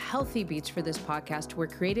and healthy beats for this podcast were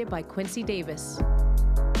created by Quincy Davis.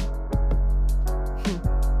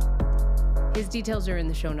 His details are in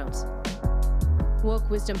the show notes. Woke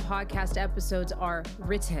Wisdom podcast episodes are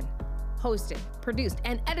written, hosted, produced,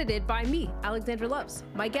 and edited by me, Alexandra Loves.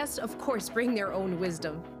 My guests, of course, bring their own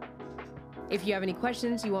wisdom. If you have any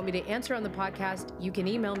questions you want me to answer on the podcast, you can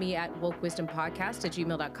email me at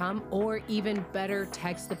wokewisdompodcast@gmail.com, or even better,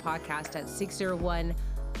 text the podcast at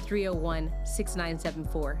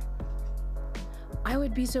 601-301-6974. I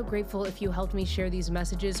would be so grateful if you helped me share these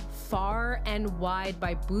messages far and wide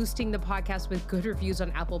by boosting the podcast with good reviews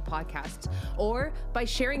on Apple Podcasts, or by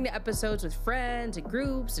sharing the episodes with friends and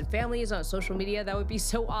groups and families on social media. That would be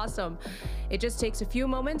so awesome. It just takes a few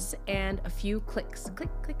moments and a few clicks.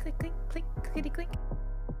 Click, click, click, click, click, clickety, click.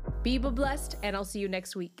 Be blessed, and I'll see you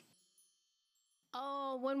next week.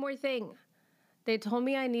 Oh, one more thing. They told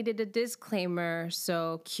me I needed a disclaimer,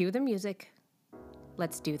 so cue the music.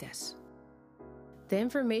 Let's do this. The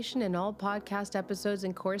information in all podcast episodes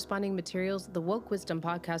and corresponding materials of the Woke Wisdom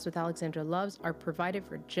Podcast with Alexandra Loves are provided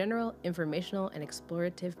for general, informational, and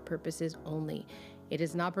explorative purposes only. It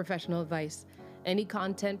is not professional advice. Any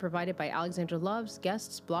content provided by Alexandra Loves,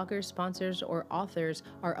 guests, bloggers, sponsors, or authors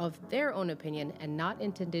are of their own opinion and not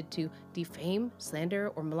intended to defame,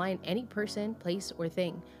 slander, or malign any person, place, or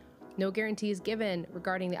thing. No guarantee is given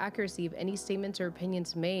regarding the accuracy of any statements or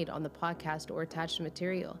opinions made on the podcast or attached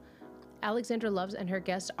material. Alexandra Loves and her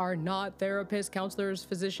guests are not therapists, counselors,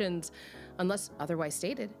 physicians, unless otherwise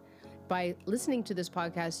stated. By listening to this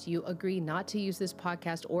podcast, you agree not to use this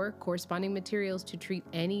podcast or corresponding materials to treat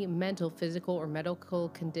any mental, physical, or medical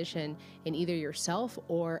condition in either yourself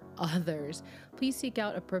or others. Please seek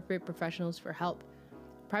out appropriate professionals for help.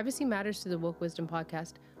 Privacy matters to the Woke Wisdom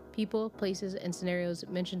Podcast. People, places, and scenarios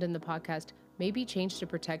mentioned in the podcast may be changed to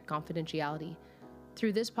protect confidentiality.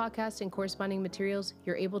 Through this podcast and corresponding materials,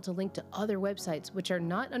 you're able to link to other websites which are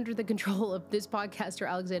not under the control of this podcast or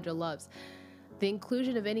Alexandra Loves. The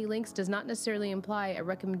inclusion of any links does not necessarily imply a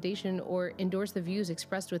recommendation or endorse the views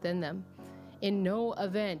expressed within them. In no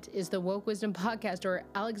event is the Woke Wisdom Podcast or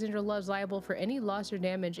Alexandra Loves liable for any loss or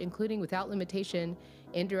damage, including without limitation,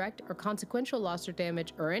 indirect or consequential loss or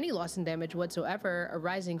damage, or any loss and damage whatsoever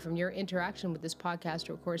arising from your interaction with this podcast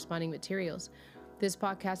or corresponding materials. This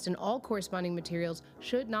podcast and all corresponding materials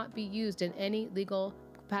should not be used in any legal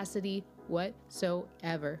capacity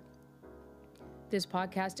whatsoever. This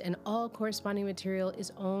podcast and all corresponding material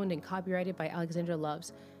is owned and copyrighted by Alexandra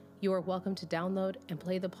Loves. You are welcome to download and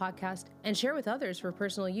play the podcast and share with others for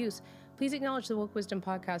personal use. Please acknowledge the Woke Wisdom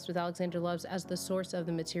Podcast with Alexandra Loves as the source of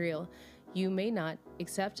the material. You may not,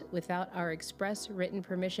 except without our express written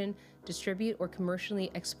permission, distribute or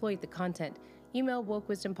commercially exploit the content. Email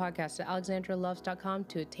wokewisdompodcast@alexandraloves.com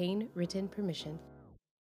to obtain written permission.